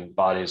election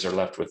bodies are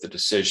left with the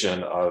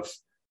decision of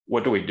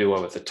what do we do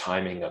with the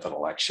timing of an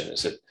election?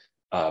 Is it,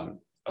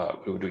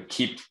 would we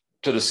keep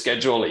to the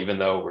schedule, even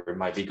though we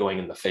might be going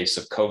in the face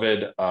of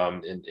COVID,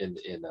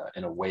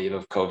 in a wave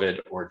of COVID,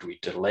 or do we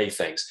delay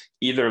things?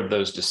 Either of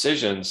those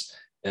decisions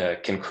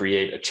can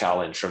create a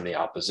challenge from the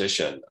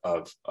opposition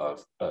of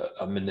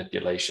a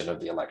manipulation of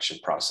the election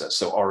process.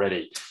 So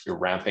already you're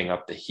ramping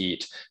up the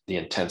heat, the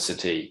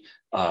intensity.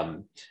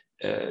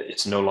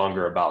 It's no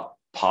longer about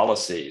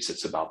policies,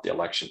 it's about the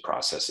election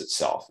process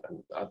itself.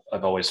 And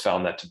I've always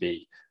found that to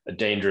be a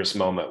dangerous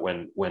moment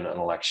when an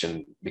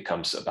election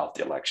becomes about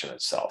the election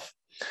itself.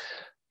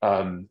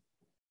 And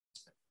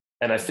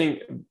I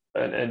think,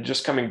 and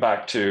just coming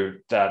back to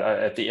that,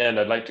 at the end,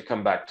 I'd like to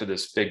come back to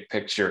this big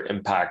picture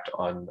impact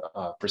on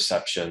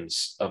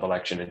perceptions of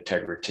election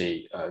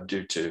integrity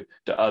due to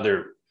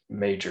other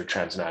major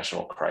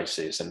transnational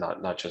crises, and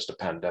not just a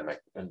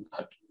pandemic and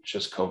not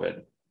just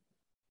COVID.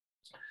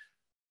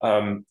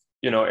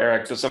 You know,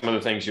 Erik, some of the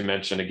things you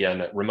mentioned,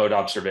 again, remote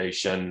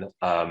observation.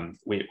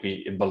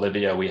 We in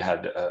Bolivia, we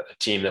had a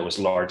team that was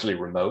largely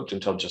remote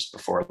until just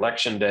before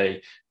election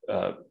day,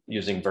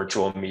 using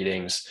virtual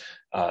meetings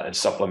and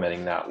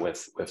supplementing that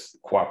with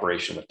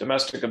cooperation with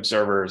domestic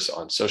observers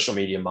on social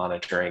media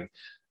monitoring.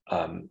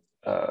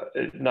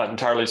 Not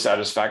entirely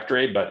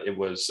satisfactory, but it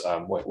was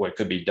what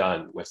could be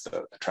done with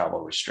the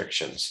travel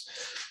restrictions.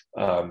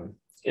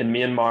 In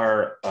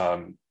Myanmar,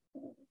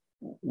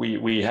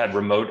 we had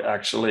remote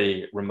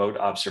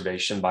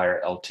observation by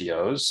our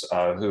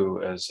LTOs, who,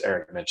 as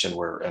Erik mentioned,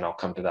 and I'll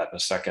come to that in a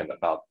second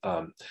about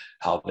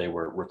how they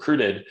were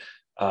recruited.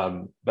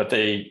 But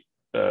they,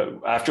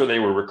 after they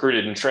were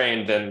recruited and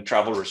trained, then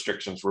travel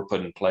restrictions were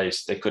put in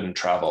place. They couldn't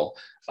travel.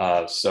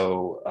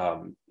 So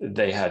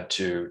they had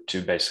to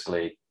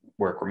basically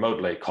work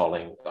remotely,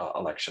 calling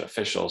election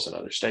officials and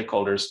other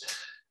stakeholders.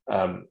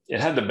 It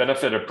had the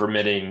benefit of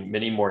permitting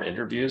many more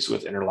interviews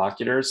with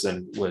interlocutors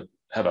than would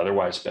have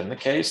otherwise been the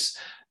case,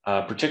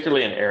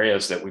 particularly in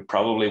areas that we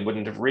probably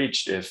wouldn't have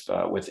reached if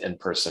with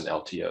in-person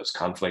LTOs,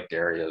 conflict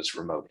areas,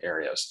 remote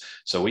areas.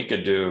 So we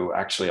could do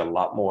actually a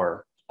lot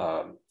more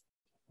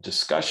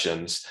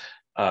discussions,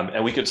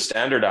 and we could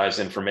standardize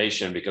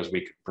information because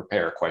we could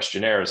prepare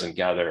questionnaires and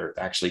gather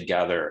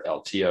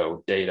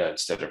LTO data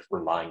instead of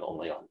relying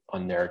only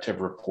on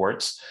narrative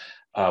reports,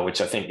 which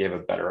I think gave a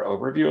better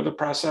overview of the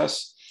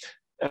process.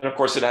 And of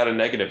course, it had a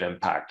negative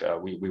impact.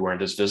 We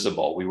weren't as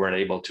visible. We weren't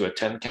able to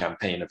attend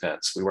campaign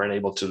events. We weren't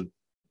able to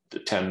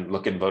attend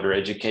look-in voter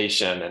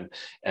education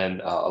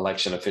and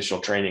election official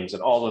trainings,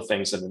 and all the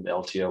things that an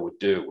LTO would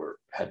do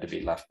had to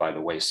be left by the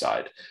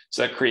wayside.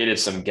 So that created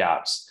some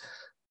gaps.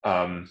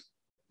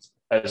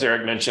 As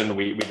Erik mentioned,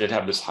 we did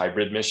have this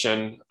hybrid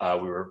mission.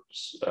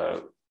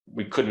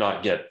 We could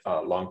not get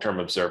long-term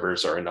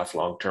observers or enough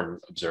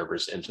long-term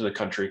observers into the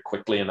country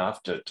quickly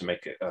enough to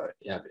make it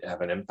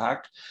have an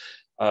impact.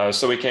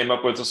 So we came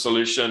up with a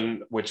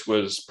solution which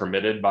was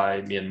permitted by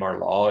Myanmar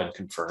law and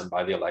confirmed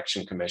by the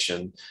Election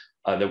Commission,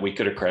 that we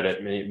could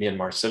accredit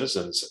Myanmar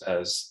citizens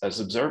as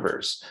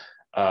observers.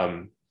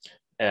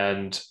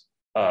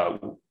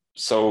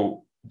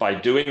 So by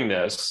doing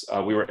this,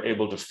 we were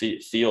able to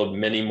field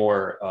many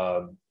more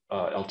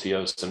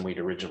LTOs than we'd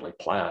originally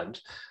planned.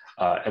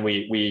 And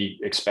we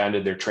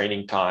expanded their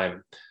training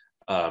time.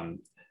 And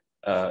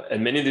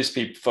many of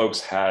these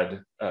folks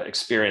had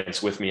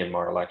experience with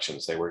Myanmar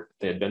elections. They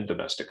had been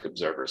domestic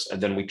observers,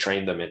 and then we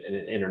trained them in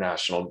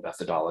international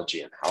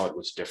methodology and how it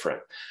was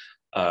different.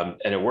 And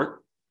it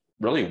worked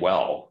really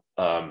well.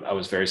 I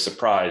was very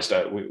surprised.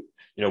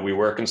 We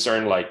were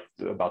concerned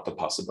about the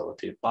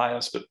possibility of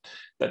bias, but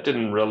that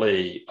didn't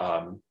really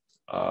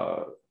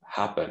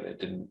happen. It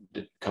didn't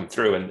come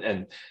through.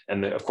 And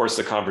of course,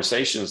 the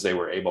conversations they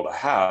were able to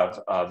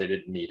have, they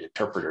didn't need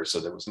interpreters,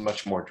 so there was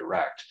much more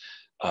direct.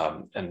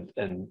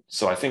 And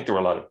so I think there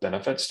were a lot of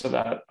benefits to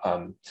that.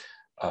 And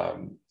I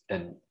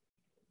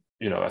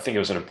think it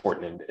was an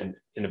important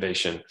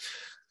innovation.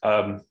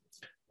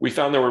 We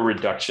found there were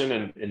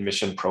reduction in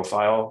mission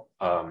profile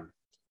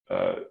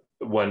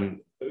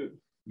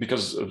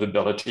because of the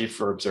ability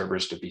for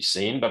observers to be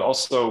seen, but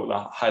also the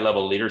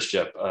high-level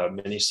leadership.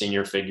 Many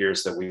senior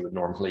figures that we would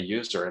normally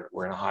use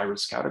were in a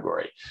high-risk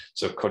category.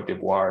 So Cote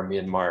d'Ivoire,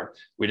 Myanmar,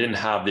 we didn't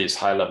have these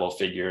high-level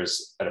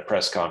figures at a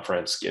press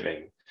conference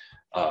giving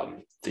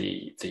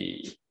the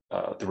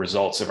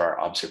results of our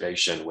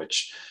observation,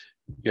 which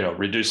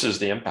reduces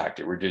the impact.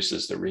 It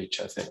reduces the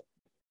reach, I think.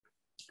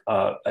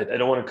 I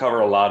don't want to cover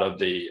a lot of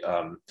the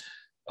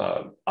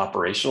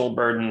operational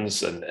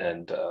burdens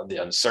and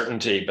the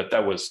uncertainty, but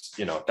that was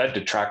that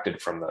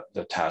detracted from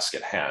the task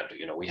at hand.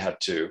 There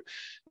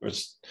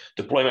was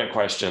deployment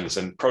questions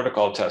and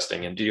protocol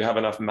testing, and do you have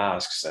enough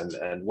masks,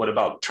 and what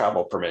about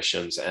travel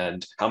permissions,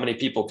 and how many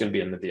people can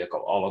be in the vehicle?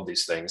 All of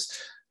these things.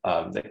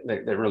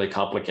 They really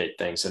complicate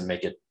things and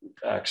make it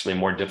actually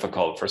more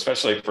difficult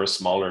especially for a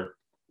smaller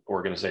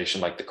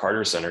organization like the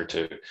Carter Center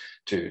to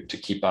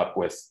keep up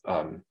with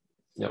the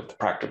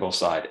practical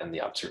side and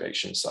the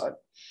observation side.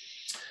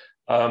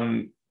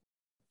 We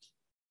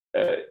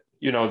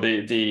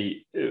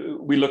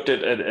looked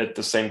at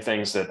the same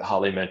things that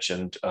Holly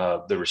mentioned,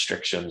 the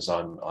restrictions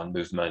on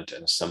movement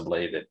and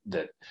assembly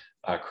that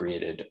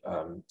created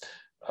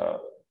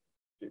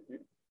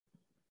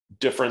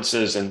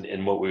differences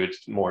in what we would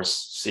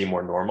see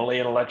more normally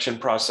in election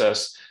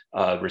process,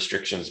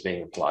 restrictions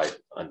being applied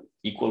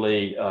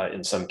unequally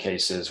in some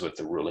cases, with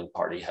the ruling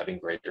party having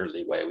greater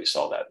leeway. We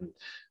saw that in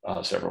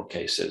several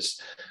cases.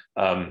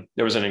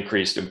 There was an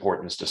increased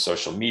importance to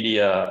social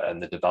media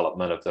and the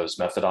development of those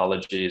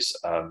methodologies,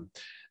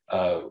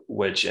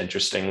 which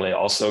interestingly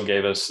also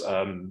gave us,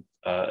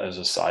 as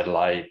a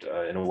sidelight,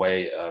 in a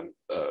way, an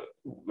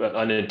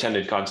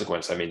unintended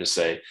consequence, I mean to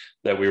say,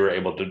 that we were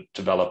able to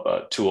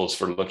develop tools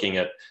for looking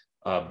at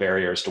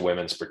barriers to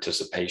women's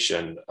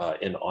participation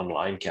in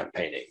online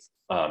campaigning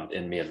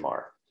in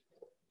Myanmar.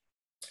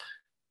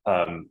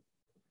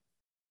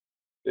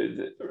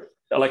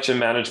 Election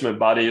management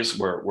bodies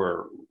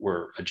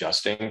were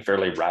adjusting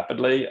fairly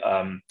rapidly,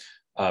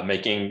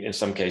 making, in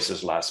some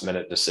cases,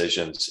 last-minute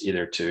decisions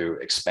either to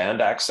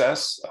expand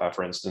access.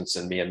 For instance,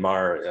 in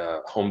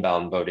Myanmar,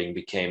 homebound voting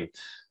became,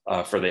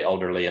 for the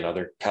elderly and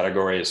other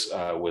categories,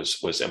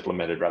 was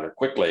implemented rather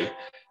quickly.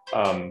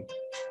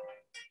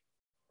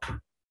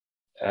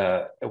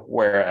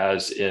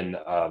 Whereas in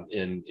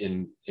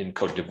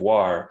Cote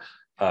d'Ivoire,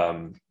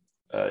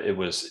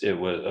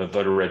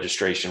 voter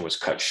registration was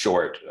cut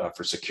short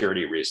for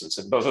security reasons,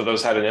 and both of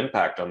those had an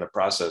impact on the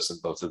process,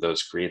 and both of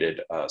those created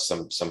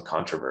some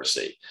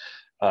controversy,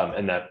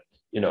 and that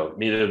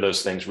neither of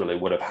those things really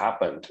would have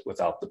happened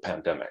without the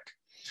pandemic.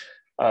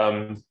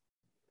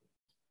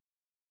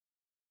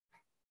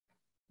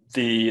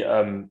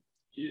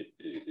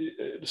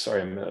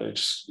 Sorry, I'm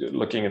just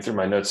looking through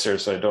my notes here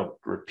so I don't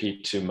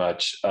repeat too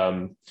much.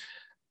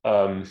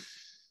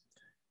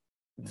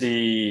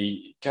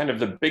 The kind of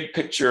the big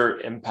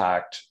picture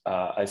impact,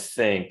 I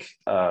think,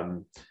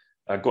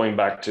 going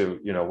back to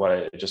what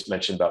I just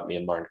mentioned about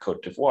Myanmar and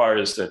Cote d'Ivoire,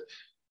 is that,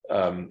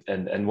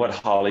 and what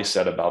Holly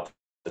said about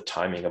the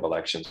timing of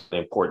elections,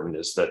 important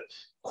is that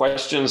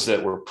questions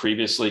that were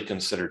previously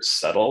considered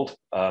settled,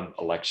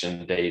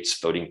 election dates,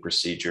 voting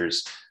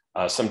procedures,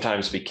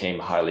 sometimes became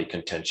highly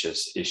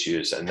contentious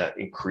issues, and that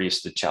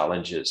increased the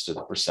challenges to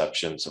the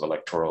perceptions of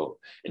electoral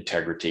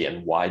integrity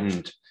and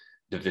widened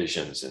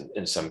divisions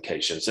in some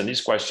cases. And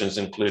these questions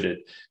included,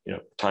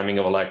 timing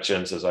of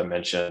elections, as I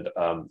mentioned,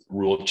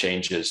 rule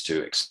changes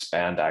to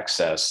expand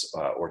access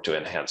or to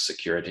enhance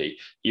security.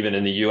 Even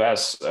in the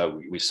US,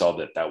 we saw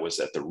that was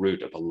at the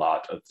root of a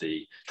lot of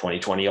the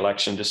 2020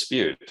 election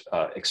dispute,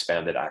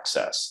 expanded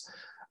access.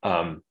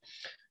 And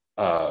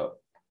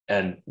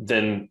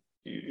then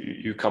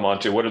you come on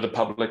to what are the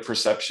public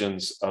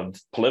perceptions of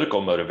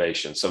political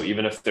motivations. So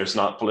even if there's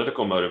not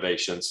political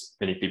motivations,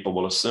 many people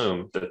will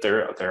assume that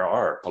there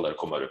are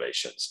political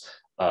motivations,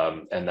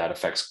 and that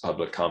affects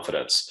public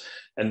confidence.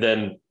 And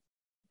then,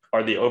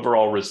 are the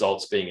overall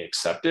results being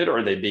accepted, or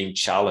are they being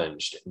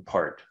challenged in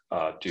part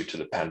due to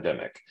the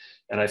pandemic?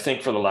 And I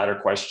think for the latter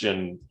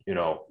question,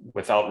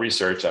 without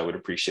research, I would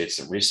appreciate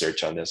some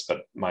research on this,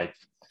 but my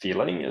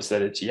feeling is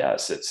that it's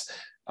yes. It's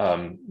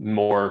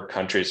more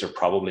countries are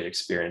probably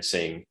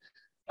experiencing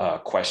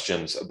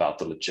questions about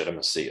the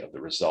legitimacy of the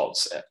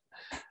results.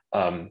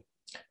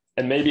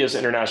 And maybe as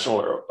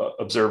international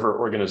observer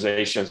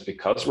organizations,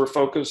 because we're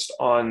focused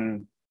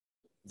on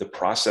the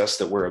process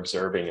that we're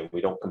observing and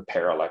we don't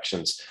compare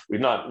elections, we've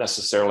not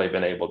necessarily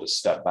been able to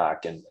step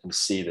back and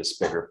see this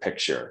bigger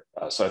picture.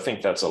 So I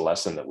think that's a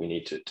lesson that we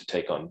need to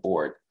take on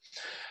board.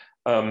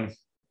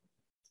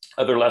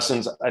 Other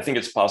lessons, I think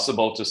it's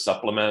possible to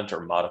supplement or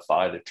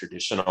modify the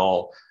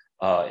traditional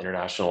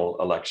international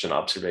election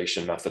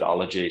observation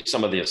methodology.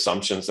 Some of the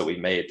assumptions that we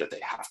made that they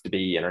have to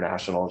be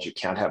internationals, you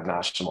can't have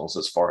nationals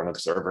as foreign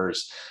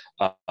observers.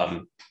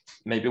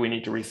 Maybe we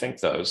need to rethink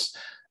those.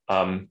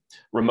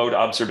 Remote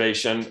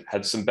observation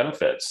had some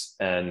benefits.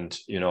 And,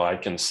 you know, I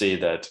can see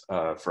that,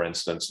 for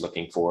instance,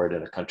 looking forward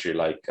in a country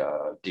like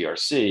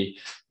DRC,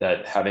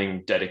 that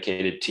having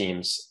dedicated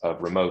teams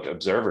of remote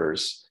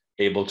observers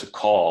able to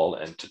call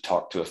and to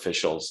talk to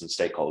officials and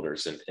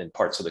stakeholders in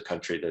parts of the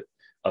country that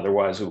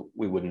otherwise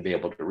we wouldn't be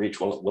able to reach,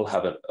 will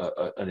have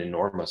an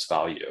enormous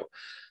value.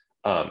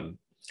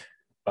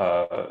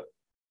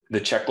 The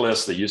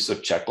checklist, the use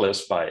of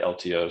checklists by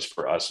LTOs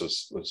for us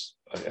was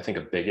I think,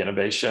 a big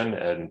innovation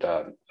and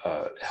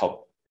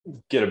help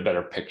get a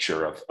better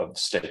picture of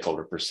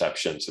stakeholder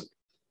perceptions of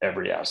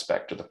every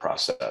aspect of the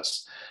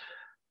process.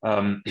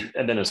 And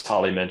then, as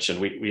Holly mentioned,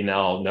 we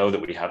now know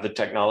that we have the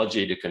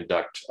technology to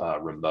conduct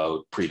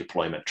remote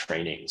pre-deployment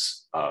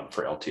trainings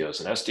for LTOs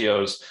and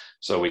SDOs.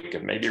 So we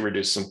can maybe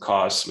reduce some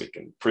costs, we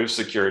can improve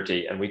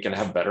security, and we can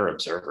have better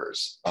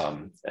observers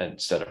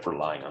instead of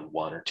relying on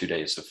 1 or 2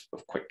 days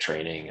of quick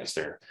training as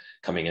they're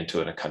coming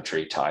into a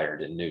country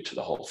tired and new to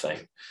the whole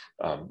thing.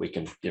 We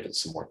can give it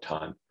some more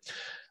time.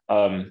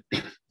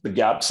 The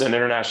gaps in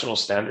international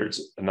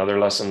standards, another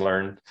lesson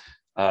learned.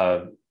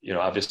 You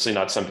know, obviously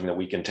not something that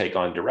we can take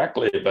on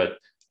directly, but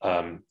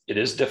it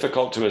is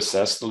difficult to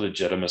assess the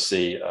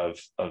legitimacy of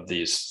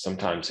these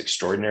sometimes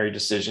extraordinary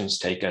decisions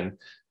taken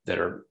that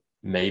are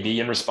maybe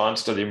in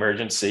response to the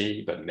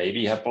emergency, but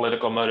maybe have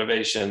political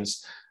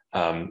motivations.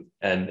 And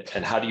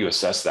how do you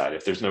assess that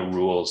if there's no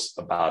rules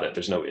about it?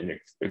 There's no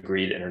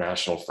agreed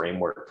international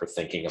framework for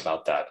thinking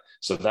about that.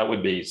 So that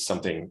would be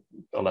something,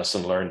 a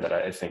lesson learned that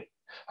I think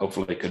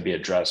hopefully could be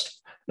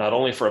addressed, not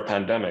only for a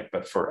pandemic,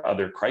 but for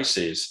other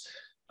crises.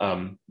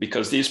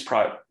 Because these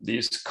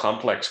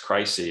complex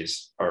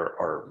crises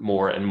are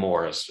more and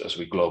more as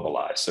we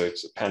globalize. So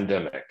it's a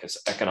pandemic, it's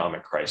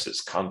economic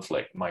crisis,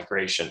 conflict,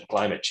 migration,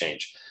 climate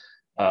change.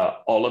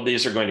 All of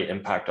these are going to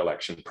impact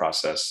election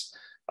process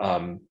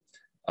and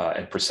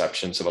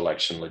perceptions of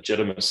election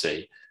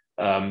legitimacy.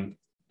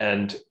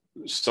 And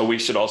so we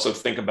should also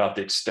think about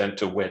the extent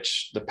to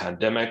which the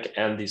pandemic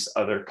and these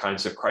other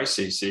kinds of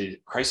crises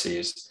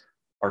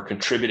are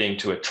contributing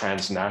to a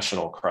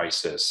transnational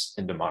crisis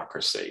in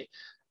democracy.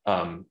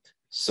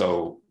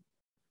 So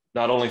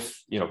not only,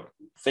 you know,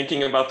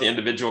 thinking about the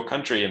individual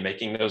country and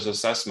making those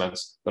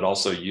assessments, but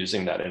also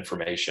using that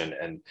information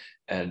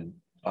and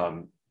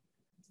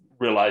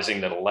realizing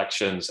that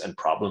elections and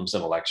problems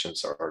in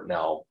elections are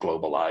now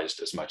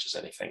globalized as much as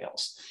anything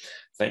else.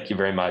 Thank you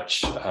very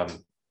much.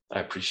 I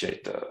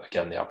appreciate,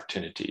 again, the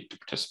opportunity to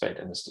participate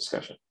in this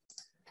discussion.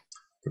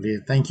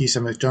 Brilliant. Thank you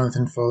so much,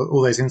 Jonathan, for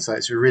all those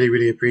insights. We really,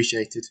 really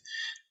appreciate it.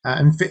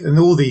 And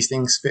all these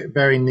things fit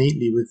very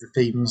neatly with the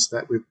themes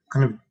that we've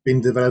kind of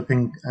been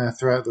developing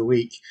throughout the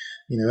week.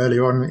 You know,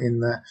 earlier on in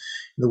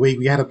the week,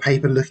 we had a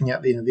paper looking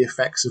at the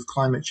effects of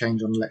climate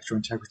change on electoral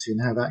integrity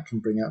and how that can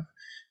bring up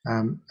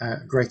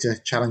greater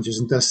challenges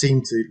and does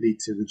seem to lead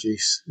to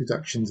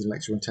reductions in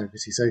electoral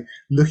integrity. So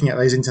looking at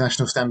those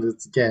international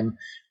standards again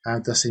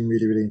does seem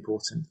really, really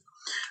important.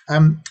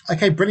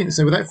 Okay, brilliant.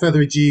 So without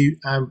further ado,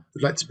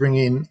 we'd like to bring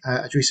in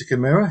Idrissa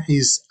Kamura.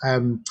 He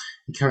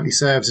currently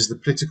serves as the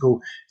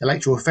Political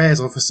Electoral Affairs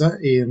Officer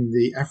in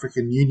the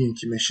African Union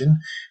Commission.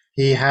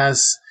 He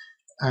has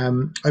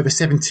over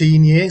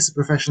 17 years of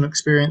professional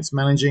experience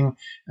managing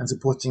and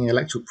supporting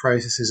electoral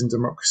processes and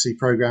democracy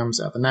programs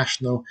at the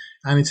national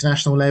and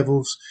international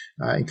levels,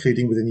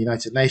 including within the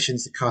United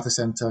Nations, the Carter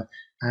Center,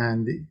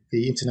 and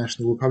the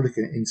International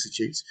Republican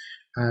Institute.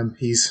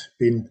 He's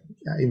been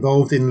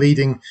involved in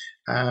leading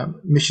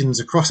missions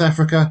across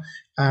Africa,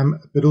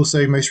 but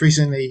also most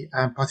recently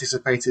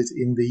participated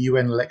in the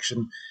UN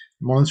election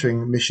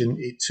monitoring mission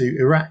to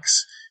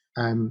Iraq's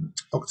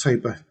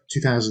October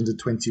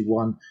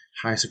 2021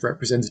 House of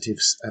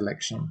Representatives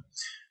election.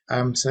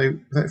 So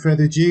without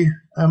further ado,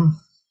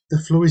 the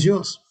floor is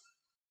yours.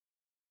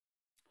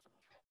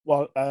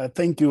 Well,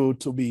 thank you,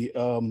 Toby,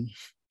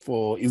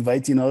 for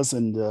inviting us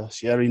and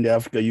sharing the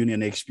African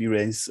Union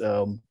experience.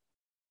 Being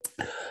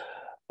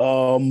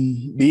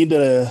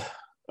the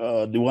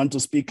one to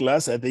speak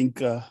last, I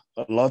think a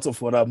lot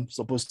of what I'm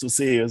supposed to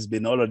say has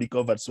been already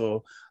covered,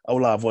 so I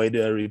will avoid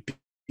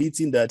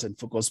repeating that and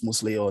focus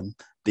mostly on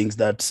things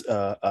that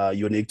are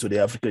unique to the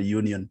African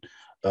Union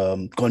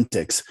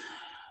context.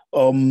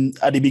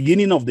 At the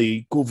beginning of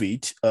the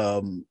COVID,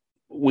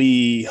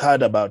 we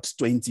had about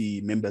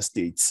 20 member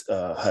states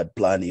had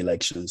planned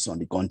elections on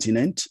the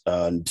continent,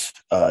 and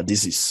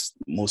this is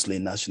mostly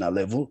national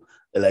level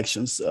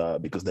elections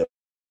because there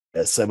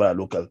are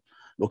several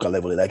local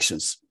level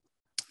elections.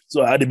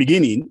 So at the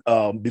beginning,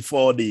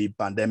 before the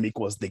pandemic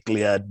was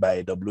declared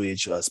by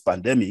WHO as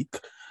pandemic,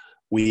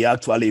 we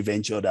actually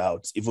ventured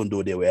out, even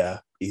though there were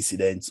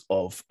incidents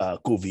of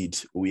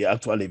COVID, we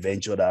actually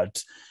ventured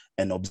out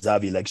and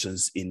observed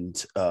elections in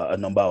a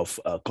number of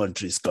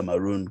countries,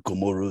 Cameroon,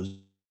 Comoros,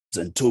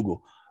 and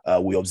Togo.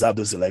 We observed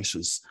those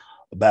elections.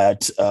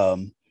 But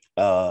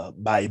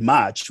by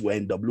March,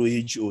 when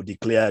WHO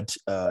declared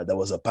there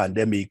was a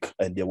pandemic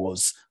and there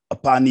was a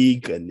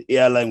panic and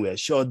airlines were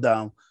shut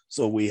down,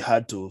 so we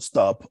had to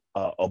stop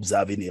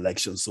observing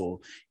elections.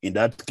 So in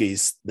that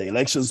case, the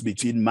elections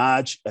between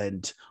March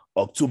and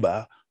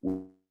October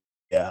were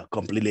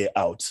completely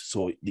out.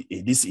 So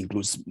this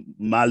includes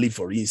Mali,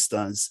 for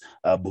instance,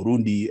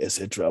 Burundi,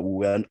 etc.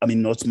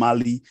 Not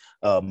Mali,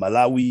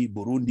 Malawi,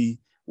 Burundi.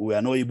 We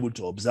were not able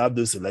to observe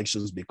those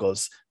elections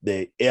because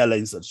the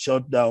airlines had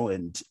shut down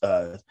and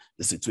the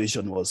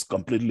situation was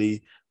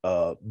completely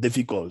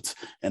difficult.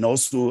 And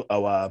also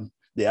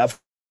the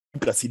Africa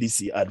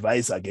CDC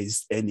advised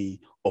against any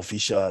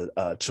official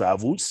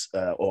travels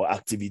or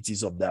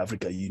activities of the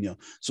African Union.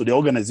 So the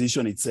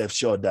organization itself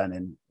shut down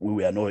and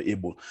we were not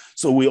able.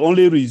 So we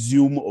only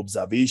resumed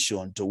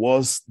observation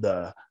towards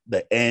the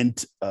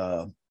end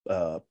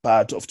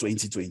part of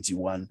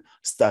 2021,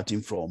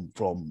 starting from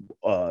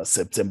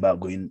September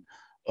going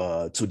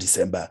to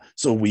December.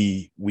 So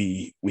we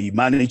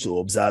managed to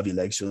observe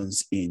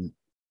elections in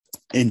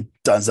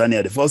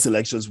Tanzania. The first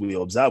elections we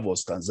observed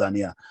was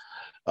Tanzania.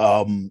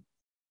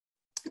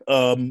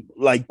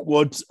 Like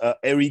what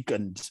Erik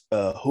and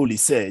Holly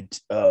said,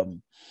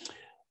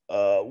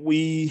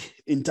 we,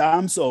 in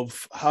terms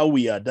of how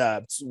we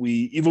adapt,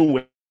 even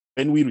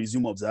when we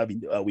resume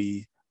observing,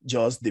 we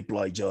just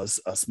deploy just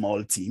a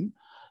small team.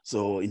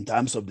 So in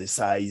terms of the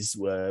size,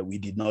 we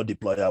did not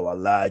deploy our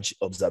large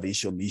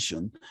observation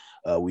mission.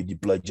 We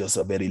deployed just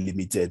a very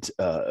limited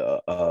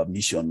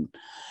mission.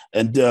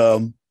 And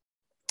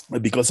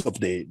because of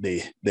the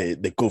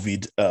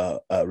COVID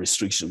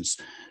restrictions.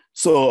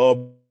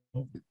 So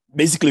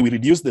basically, we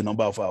reduced the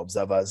number of our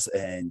observers,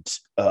 and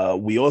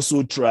we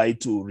also try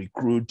to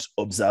recruit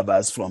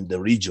observers from the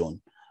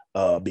region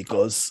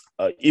because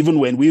even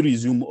when we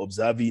resume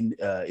observing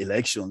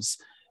elections,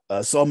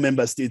 some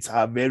member states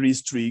have very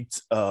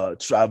strict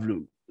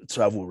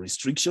travel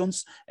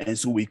restrictions, and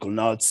so we could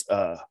not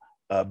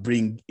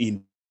bring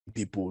in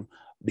people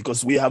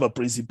because we have a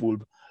principle.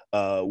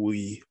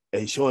 We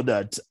ensure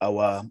that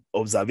our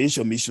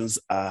observation missions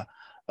are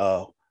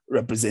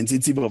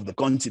representative of the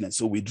continent.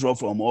 So we draw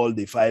from all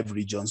the 5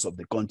 regions of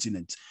the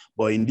continent.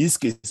 But in this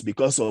case,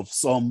 because of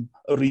some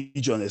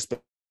regions,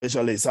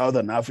 especially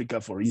Southern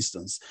Africa, for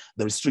instance,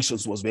 the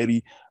restrictions was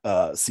very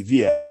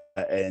severe.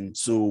 And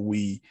so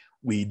we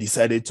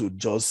decided to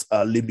just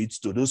limit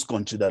to those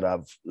countries that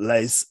have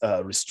less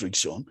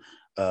restriction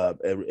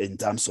in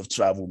terms of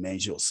travel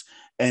measures.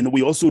 And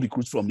we also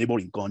recruit from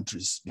neighboring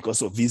countries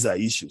because of visa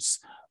issues.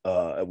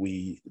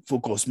 We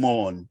focus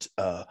more on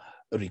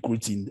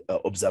recruiting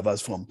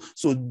observers from.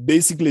 So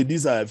basically,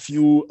 these are a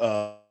few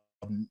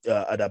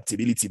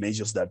adaptability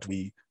measures that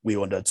we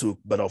undertook.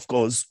 But of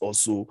course,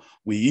 also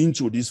we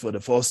introduced for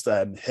the first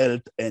time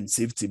health and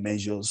safety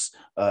measures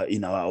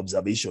in our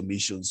observation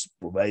missions,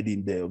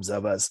 providing the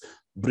observers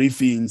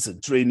briefings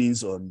and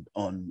trainings on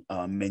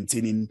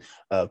maintaining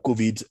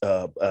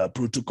COVID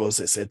protocols,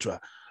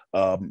 etc.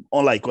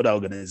 Unlike other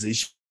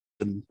organizations,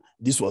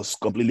 this was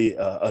completely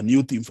a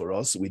new thing for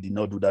us. We did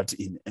not do that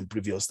in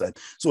previous time.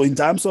 So in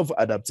terms of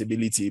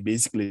adaptability,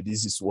 basically,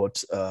 this is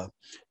what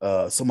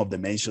some of the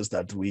measures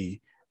that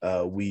we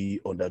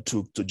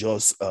undertook to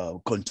just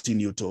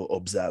continue to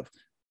observe.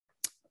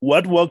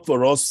 What worked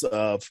for us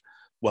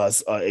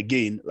was,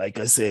 again, like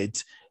I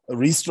said,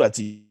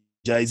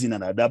 re-strategizing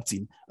and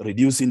adapting,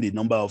 reducing the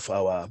number of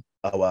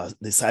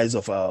the size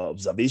of our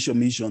observation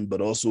mission, but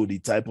also the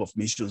type of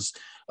missions.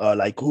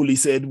 Like Holly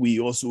said, we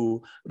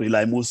also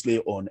rely mostly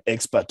on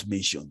expert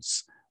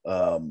missions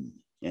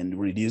and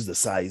reduce the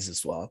size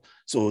as well.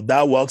 So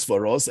that works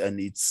for us, and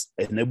it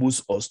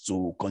enables us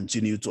to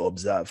continue to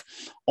observe.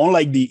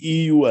 Unlike the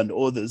EU and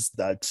others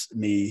that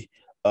may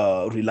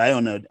rely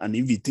on an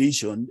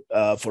invitation,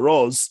 for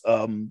us,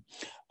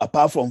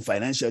 apart from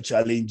financial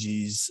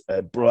challenges,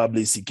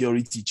 probably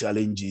security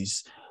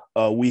challenges,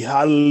 we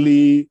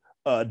hardly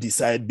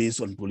decide based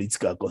on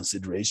political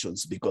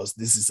considerations because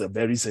this is a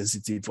very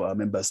sensitive for our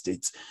member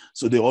states.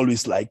 So they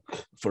always like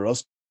for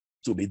us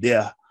to be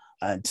there,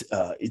 and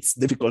it's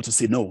difficult to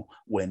say no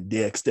when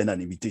they extend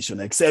an invitation,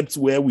 except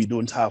where we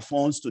don't have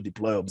funds to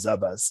deploy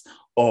observers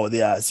or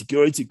there are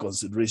security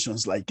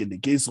considerations, like in the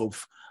case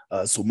of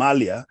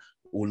Somalia,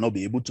 will not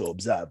be able to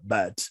observe.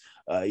 But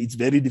it's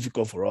very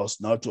difficult for us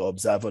not to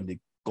observe on the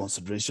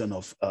consideration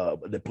of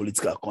the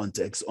political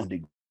context on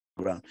the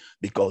ground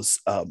because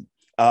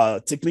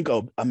our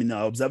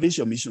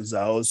observation missions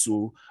are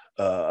also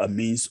a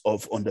means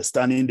of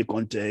understanding the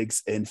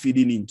context and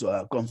feeding into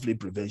our conflict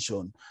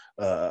prevention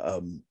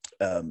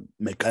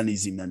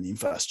mechanism and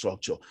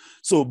infrastructure.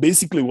 So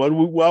basically what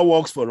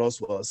works for us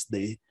was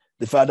the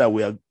fact that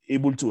we are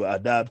able to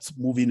adapt,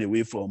 moving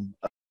away from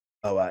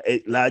our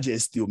large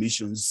STO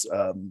missions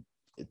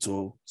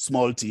to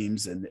small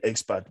teams and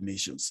expert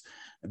missions.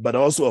 But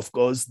also, of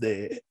course,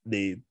 the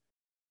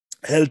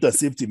health and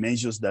safety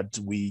measures that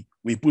we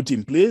put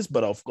in place,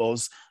 but of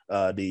course,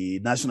 the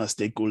national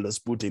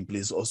stakeholders put in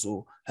place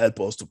also help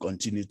us to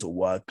continue to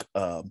work,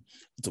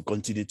 to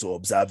continue to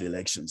observe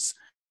elections.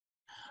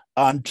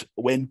 And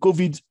when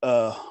COVID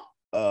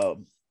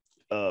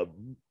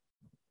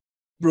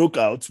broke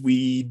out,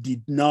 we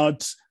did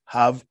not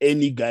have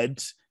any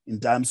guide in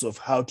terms of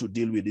how to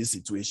deal with this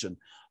situation.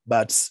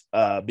 But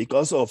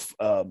because of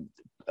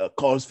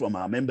calls from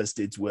our member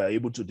states, we are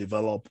able to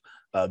develop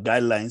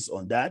guidelines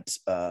on that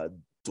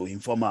to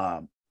inform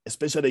our,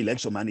 especially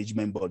election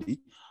management body.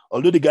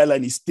 Although the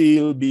guideline is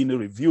still being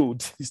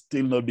reviewed, it's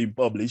still not being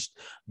published,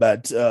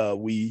 but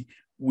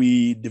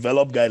we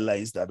develop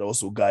guidelines that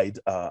also guide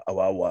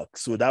our work.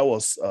 So that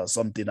was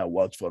something that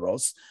worked for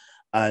us.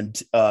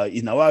 And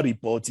in our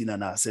reporting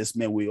and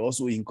assessment, we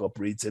also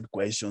incorporated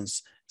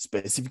questions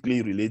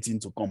specifically relating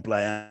to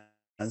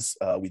compliance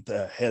with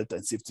health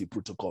and safety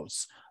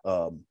protocols.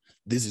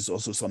 This is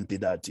also something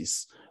that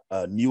is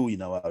new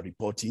in our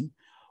reporting.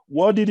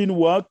 What didn't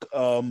work?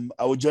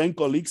 I would join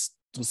colleagues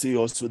to say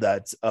also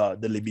that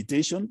the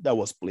limitation that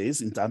was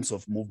placed in terms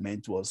of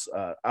movement was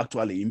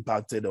actually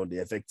impacted on the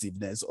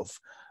effectiveness of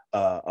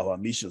our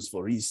missions.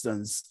 For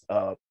instance,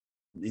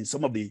 in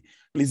some of the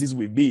places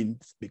we've been,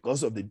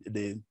 because of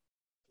the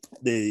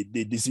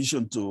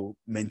decision to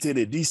maintain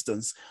a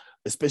distance,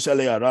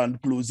 especially around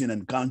closing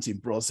and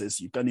counting process,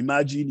 you can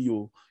imagine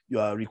you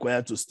are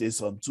required to stay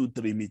some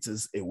 2-3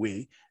 meters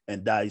away,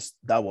 and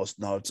that was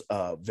not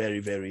very,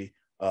 very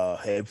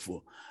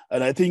helpful.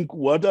 And I think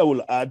what I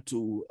will add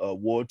to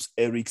what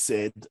Erik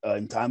said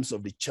in terms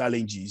of the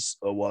challenges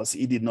was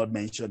he did not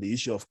mention the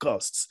issue of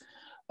costs.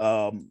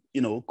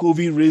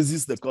 COVID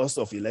raises the cost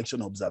of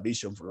election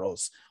observation for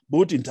us,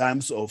 both in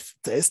terms of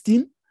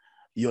testing.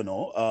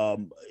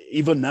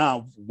 Even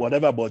now,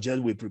 whatever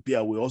budget we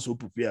prepare, we also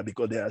prepare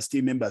because there are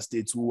still member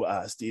states who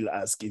are still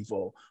asking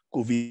for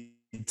COVID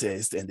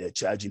tests and they're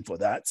charging for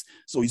that.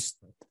 So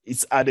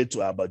it's added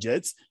to our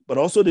budgets, but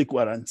also the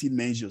quarantine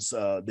measures.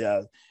 There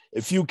are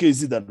a few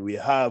cases that we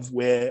have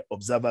where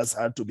observers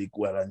had to be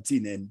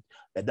quarantined, and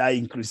that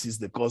increases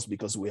the cost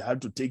because we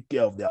had to take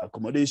care of their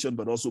accommodation,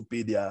 but also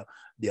pay their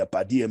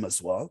per diem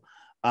as well.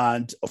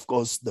 And of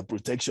course, the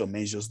protection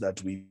measures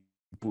that we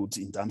put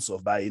in terms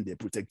of buying the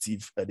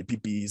protective, the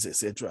PPEs,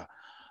 etc.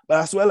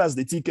 But as well as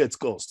the ticket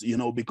cost,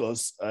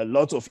 because a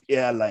lot of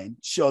airlines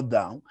shut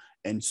down.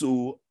 And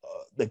so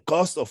the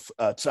cost of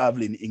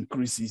traveling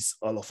increases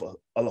all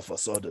of a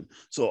sudden.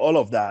 So all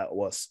of that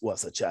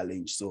was a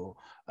challenge. So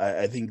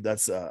I think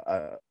that's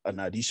an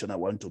addition I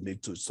want to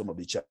make to some of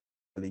the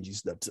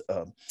challenges that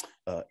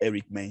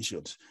Erik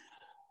mentioned.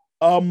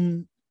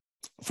 From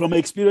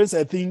experience,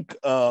 I think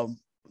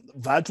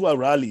virtual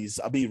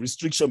rallies,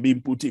 restriction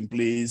being put in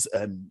place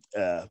and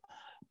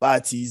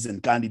parties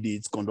and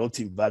candidates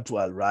conducting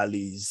virtual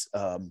rallies,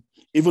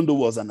 even though it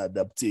was an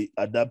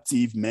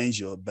adaptive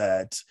measure,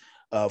 but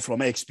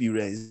from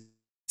experience,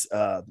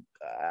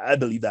 I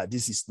believe that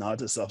this is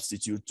not a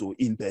substitute to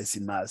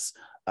in-person mass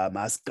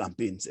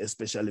campaigns,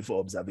 especially for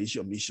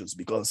observation missions,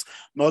 because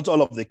not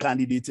all of the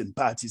candidates and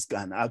parties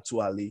can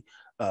actually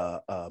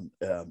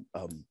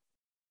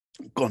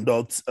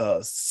conduct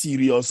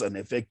serious and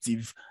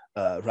effective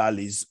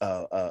rallies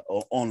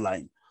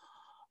online.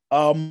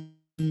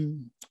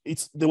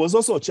 There was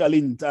also a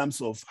challenge in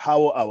terms of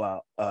how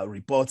our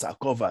reports are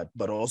covered,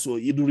 but also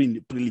during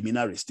the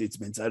preliminary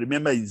statements. I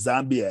remember in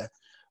Zambia,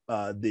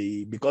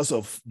 because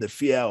of the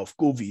fear of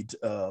COVID,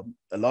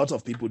 a lot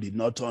of people did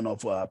not turn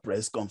up for our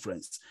press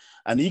conference.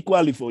 And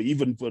equally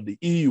even for the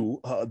EU,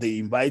 they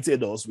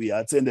invited us, we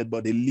attended,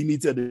 but they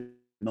limited the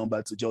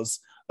number to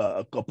just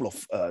a couple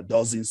of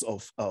dozens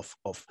of.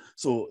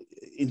 So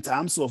in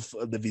terms of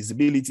the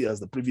visibility, as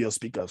the previous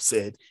speaker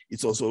said,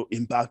 it's also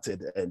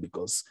impacted, and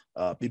because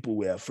people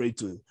were afraid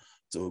to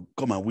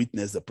come and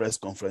witness the press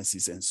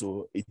conferences. And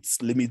so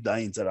it's limit that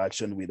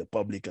interaction with the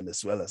public and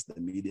as well as the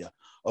media.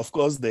 Of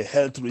course, the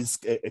health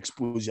risk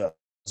exposure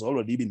has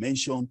already been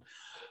mentioned.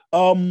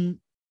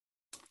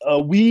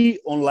 We,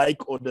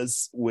 unlike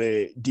others,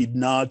 did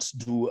not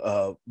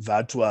do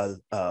virtual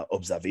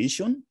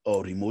observation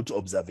or remote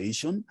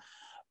observation.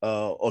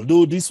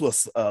 Although this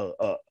was,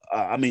 a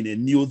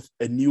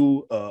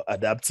new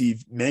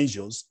adaptive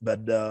measures, but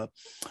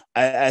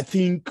I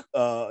think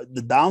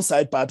the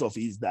downside part of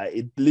it is that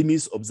it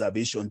limits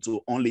observation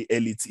to only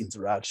elite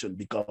interaction,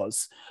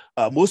 because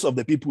most of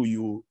the people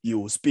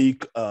you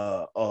speak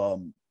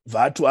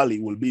virtually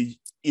will be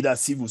either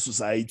civil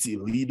society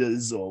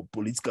leaders or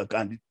political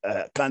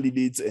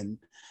candidates and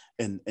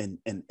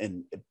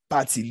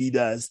party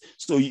leaders.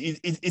 So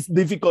it's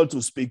difficult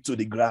to speak to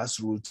the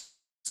grassroots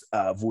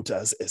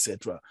voters,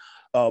 etc.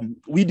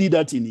 We did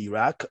that in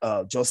Iraq,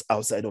 just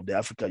outside of the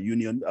African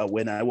Union,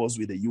 when I was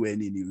with the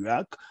UN in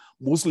Iraq.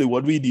 Mostly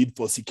what we did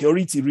for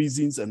security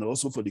reasons and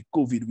also for the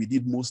COVID, we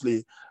did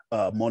mostly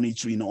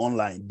monitoring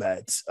online.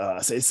 But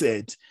as I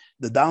said,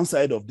 the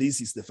downside of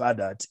this is the fact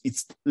that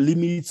it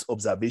limits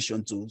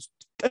observation to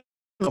kind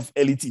of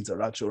elite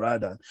interaction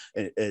rather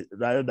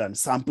than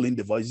sampling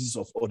the voices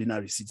of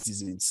ordinary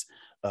citizens.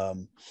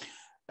 And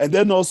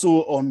then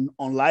also,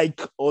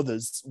 unlike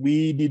others,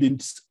 we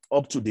didn't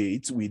up to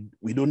date.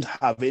 We don't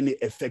have any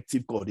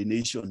effective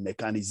coordination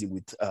mechanism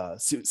with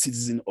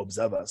citizen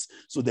observers.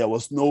 So there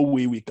was no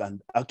way we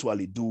can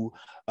actually do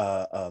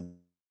a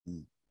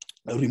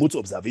remote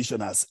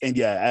observation as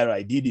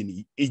NDIRI did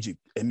in Egypt,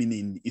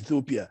 in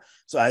Ethiopia.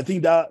 So I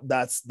think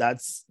that's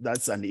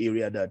an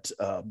area that,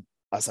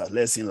 as a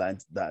lesson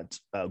learned, that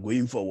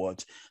going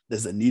forward,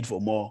 there's a need for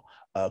more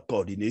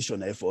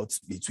coordination efforts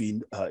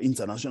between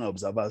international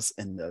observers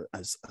and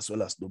as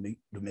well as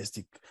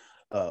domestic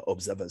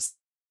observers.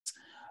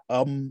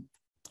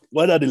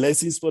 What are the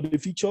lessons for the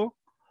future?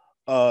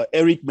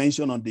 Erik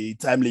mentioned on the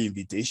timely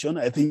invitation.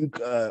 I think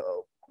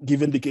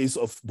given the case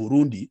of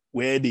Burundi,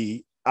 where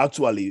they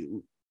actually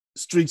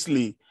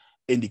strictly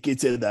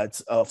indicated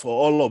that for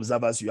all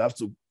observers, you have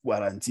to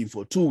quarantine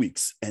for 2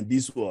 weeks. And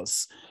this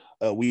was,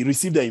 we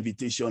received the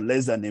invitation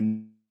less than a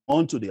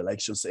month to the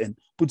elections, and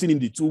putting in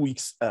the 2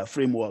 weeks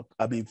framework,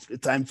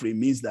 time frame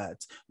means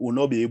that we'll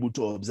not be able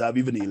to observe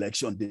even the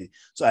election day.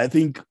 So I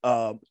think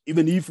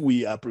even if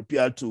we are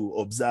prepared to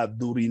observe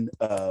during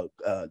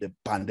the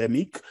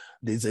pandemic,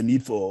 there's a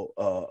need for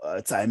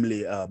a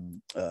timely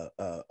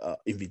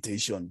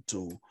invitation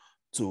to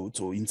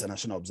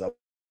international observer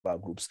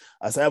groups.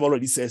 As I have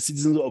already said,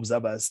 citizen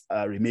observers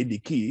remain the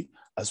key,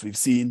 as we've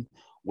seen.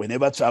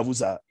 Whenever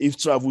if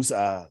travels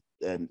are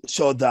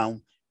shut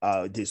down,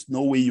 there's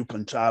no way you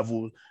can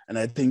travel, and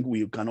I think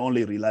we can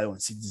only rely on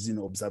citizen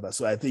observers.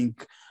 So I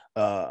think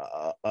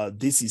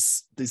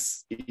this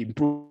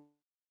improve.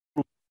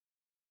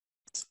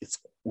 It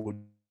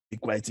would be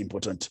quite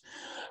important.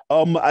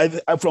 From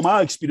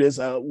our experience,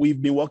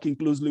 we've been working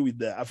closely with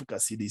the Africa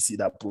CDC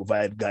that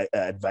provide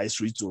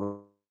advisory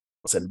to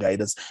and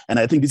guidance, and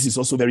I think this is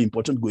also very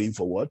important going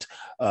forward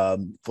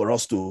for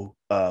us to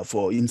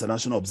for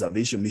international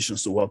observation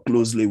missions to work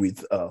closely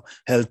with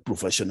health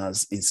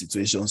professionals in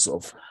situations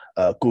of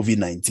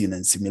COVID-19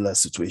 and similar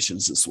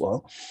situations as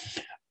well.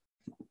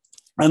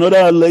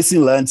 Another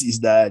lesson learned is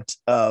that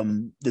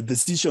the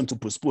decision to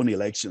postpone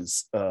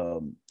elections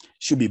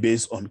should be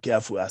based on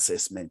careful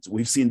assessment.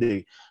 We've seen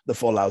the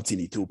fallout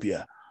in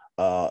Ethiopia.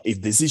 If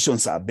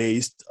decisions are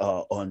based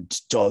on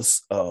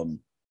just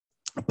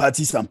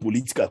parties and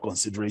political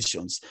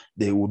considerations,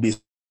 there will be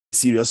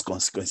serious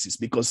consequences,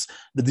 because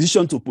the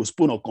decision to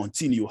postpone or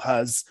continue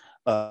has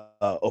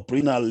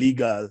operational,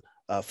 legal,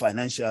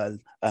 financial,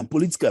 and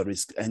political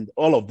risk. And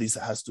all of this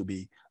has to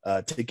be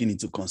taken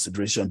into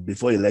consideration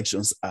before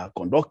elections are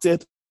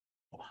conducted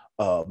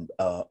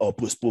or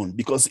postponed.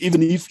 Because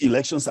even if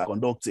elections are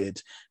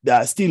conducted, there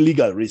are still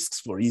legal risks.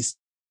 For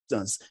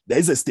instance, there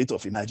is a state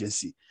of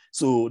emergency.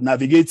 So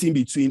navigating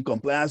between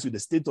compliance with the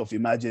state of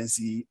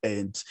emergency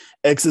and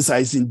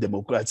exercising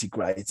democratic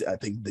rights, I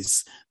think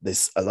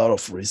there's a lot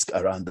of risk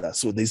around that.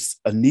 So there's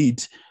a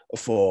need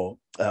for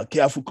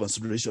careful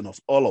consideration of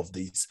all of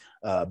these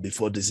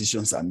before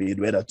decisions are made,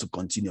 whether to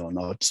continue or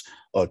not,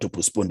 or to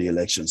postpone the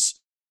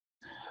elections.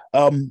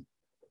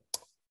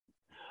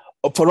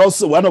 For us,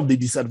 one of the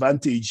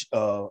disadvantage,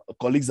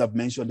 colleagues have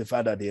mentioned the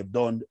fact that they have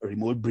done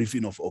remote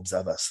briefing of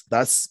observers.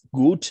 That's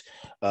good.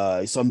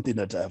 It's something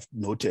that I've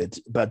noted.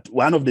 But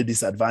one of the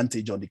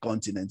disadvantage on the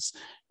continents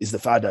is the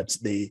fact that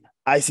the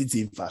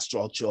ICT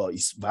infrastructure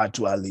is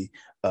virtually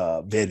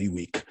very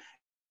weak.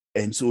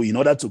 And so in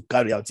order to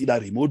carry out either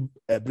remote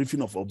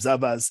briefing of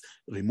observers,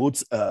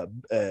 remote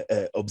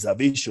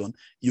observation,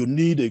 you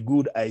need a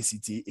good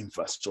ICT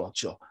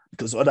infrastructure,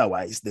 because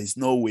otherwise there's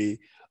no way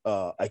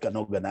I can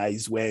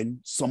organize when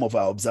some of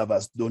our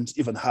observers don't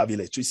even have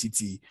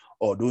electricity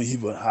or don't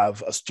even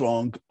have a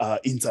strong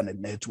internet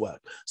network.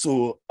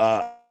 So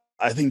I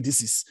think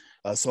this is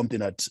something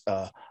that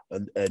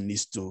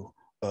needs to,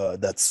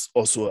 that's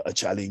also a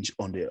challenge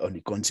on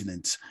the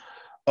continent.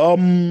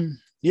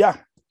 Yeah,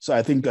 so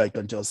I think I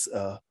can just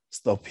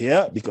stop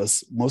here,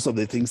 because most of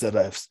the things that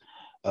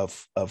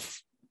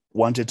I've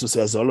wanted to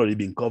say has already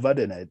been covered,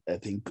 and I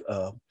think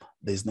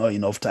there's not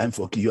enough time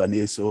for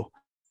Q&A, so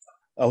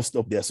I'll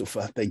stop there so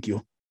far. Thank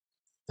you.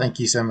 Thank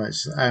you so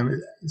much.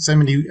 So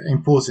many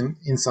important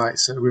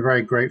insights. We're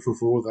very grateful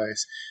for all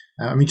those.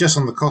 I mean, just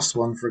on the cost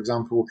one, for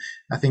example,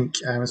 I think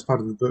as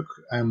part of the book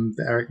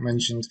that Erik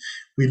mentioned,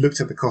 we looked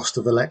at the cost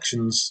of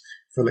elections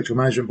for electoral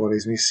management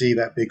bodies, and we see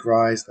that big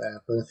rise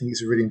there. But I think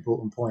it's a really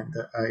important point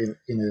that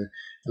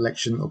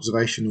election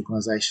observation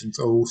organisations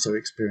are also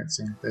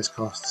experiencing those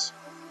costs.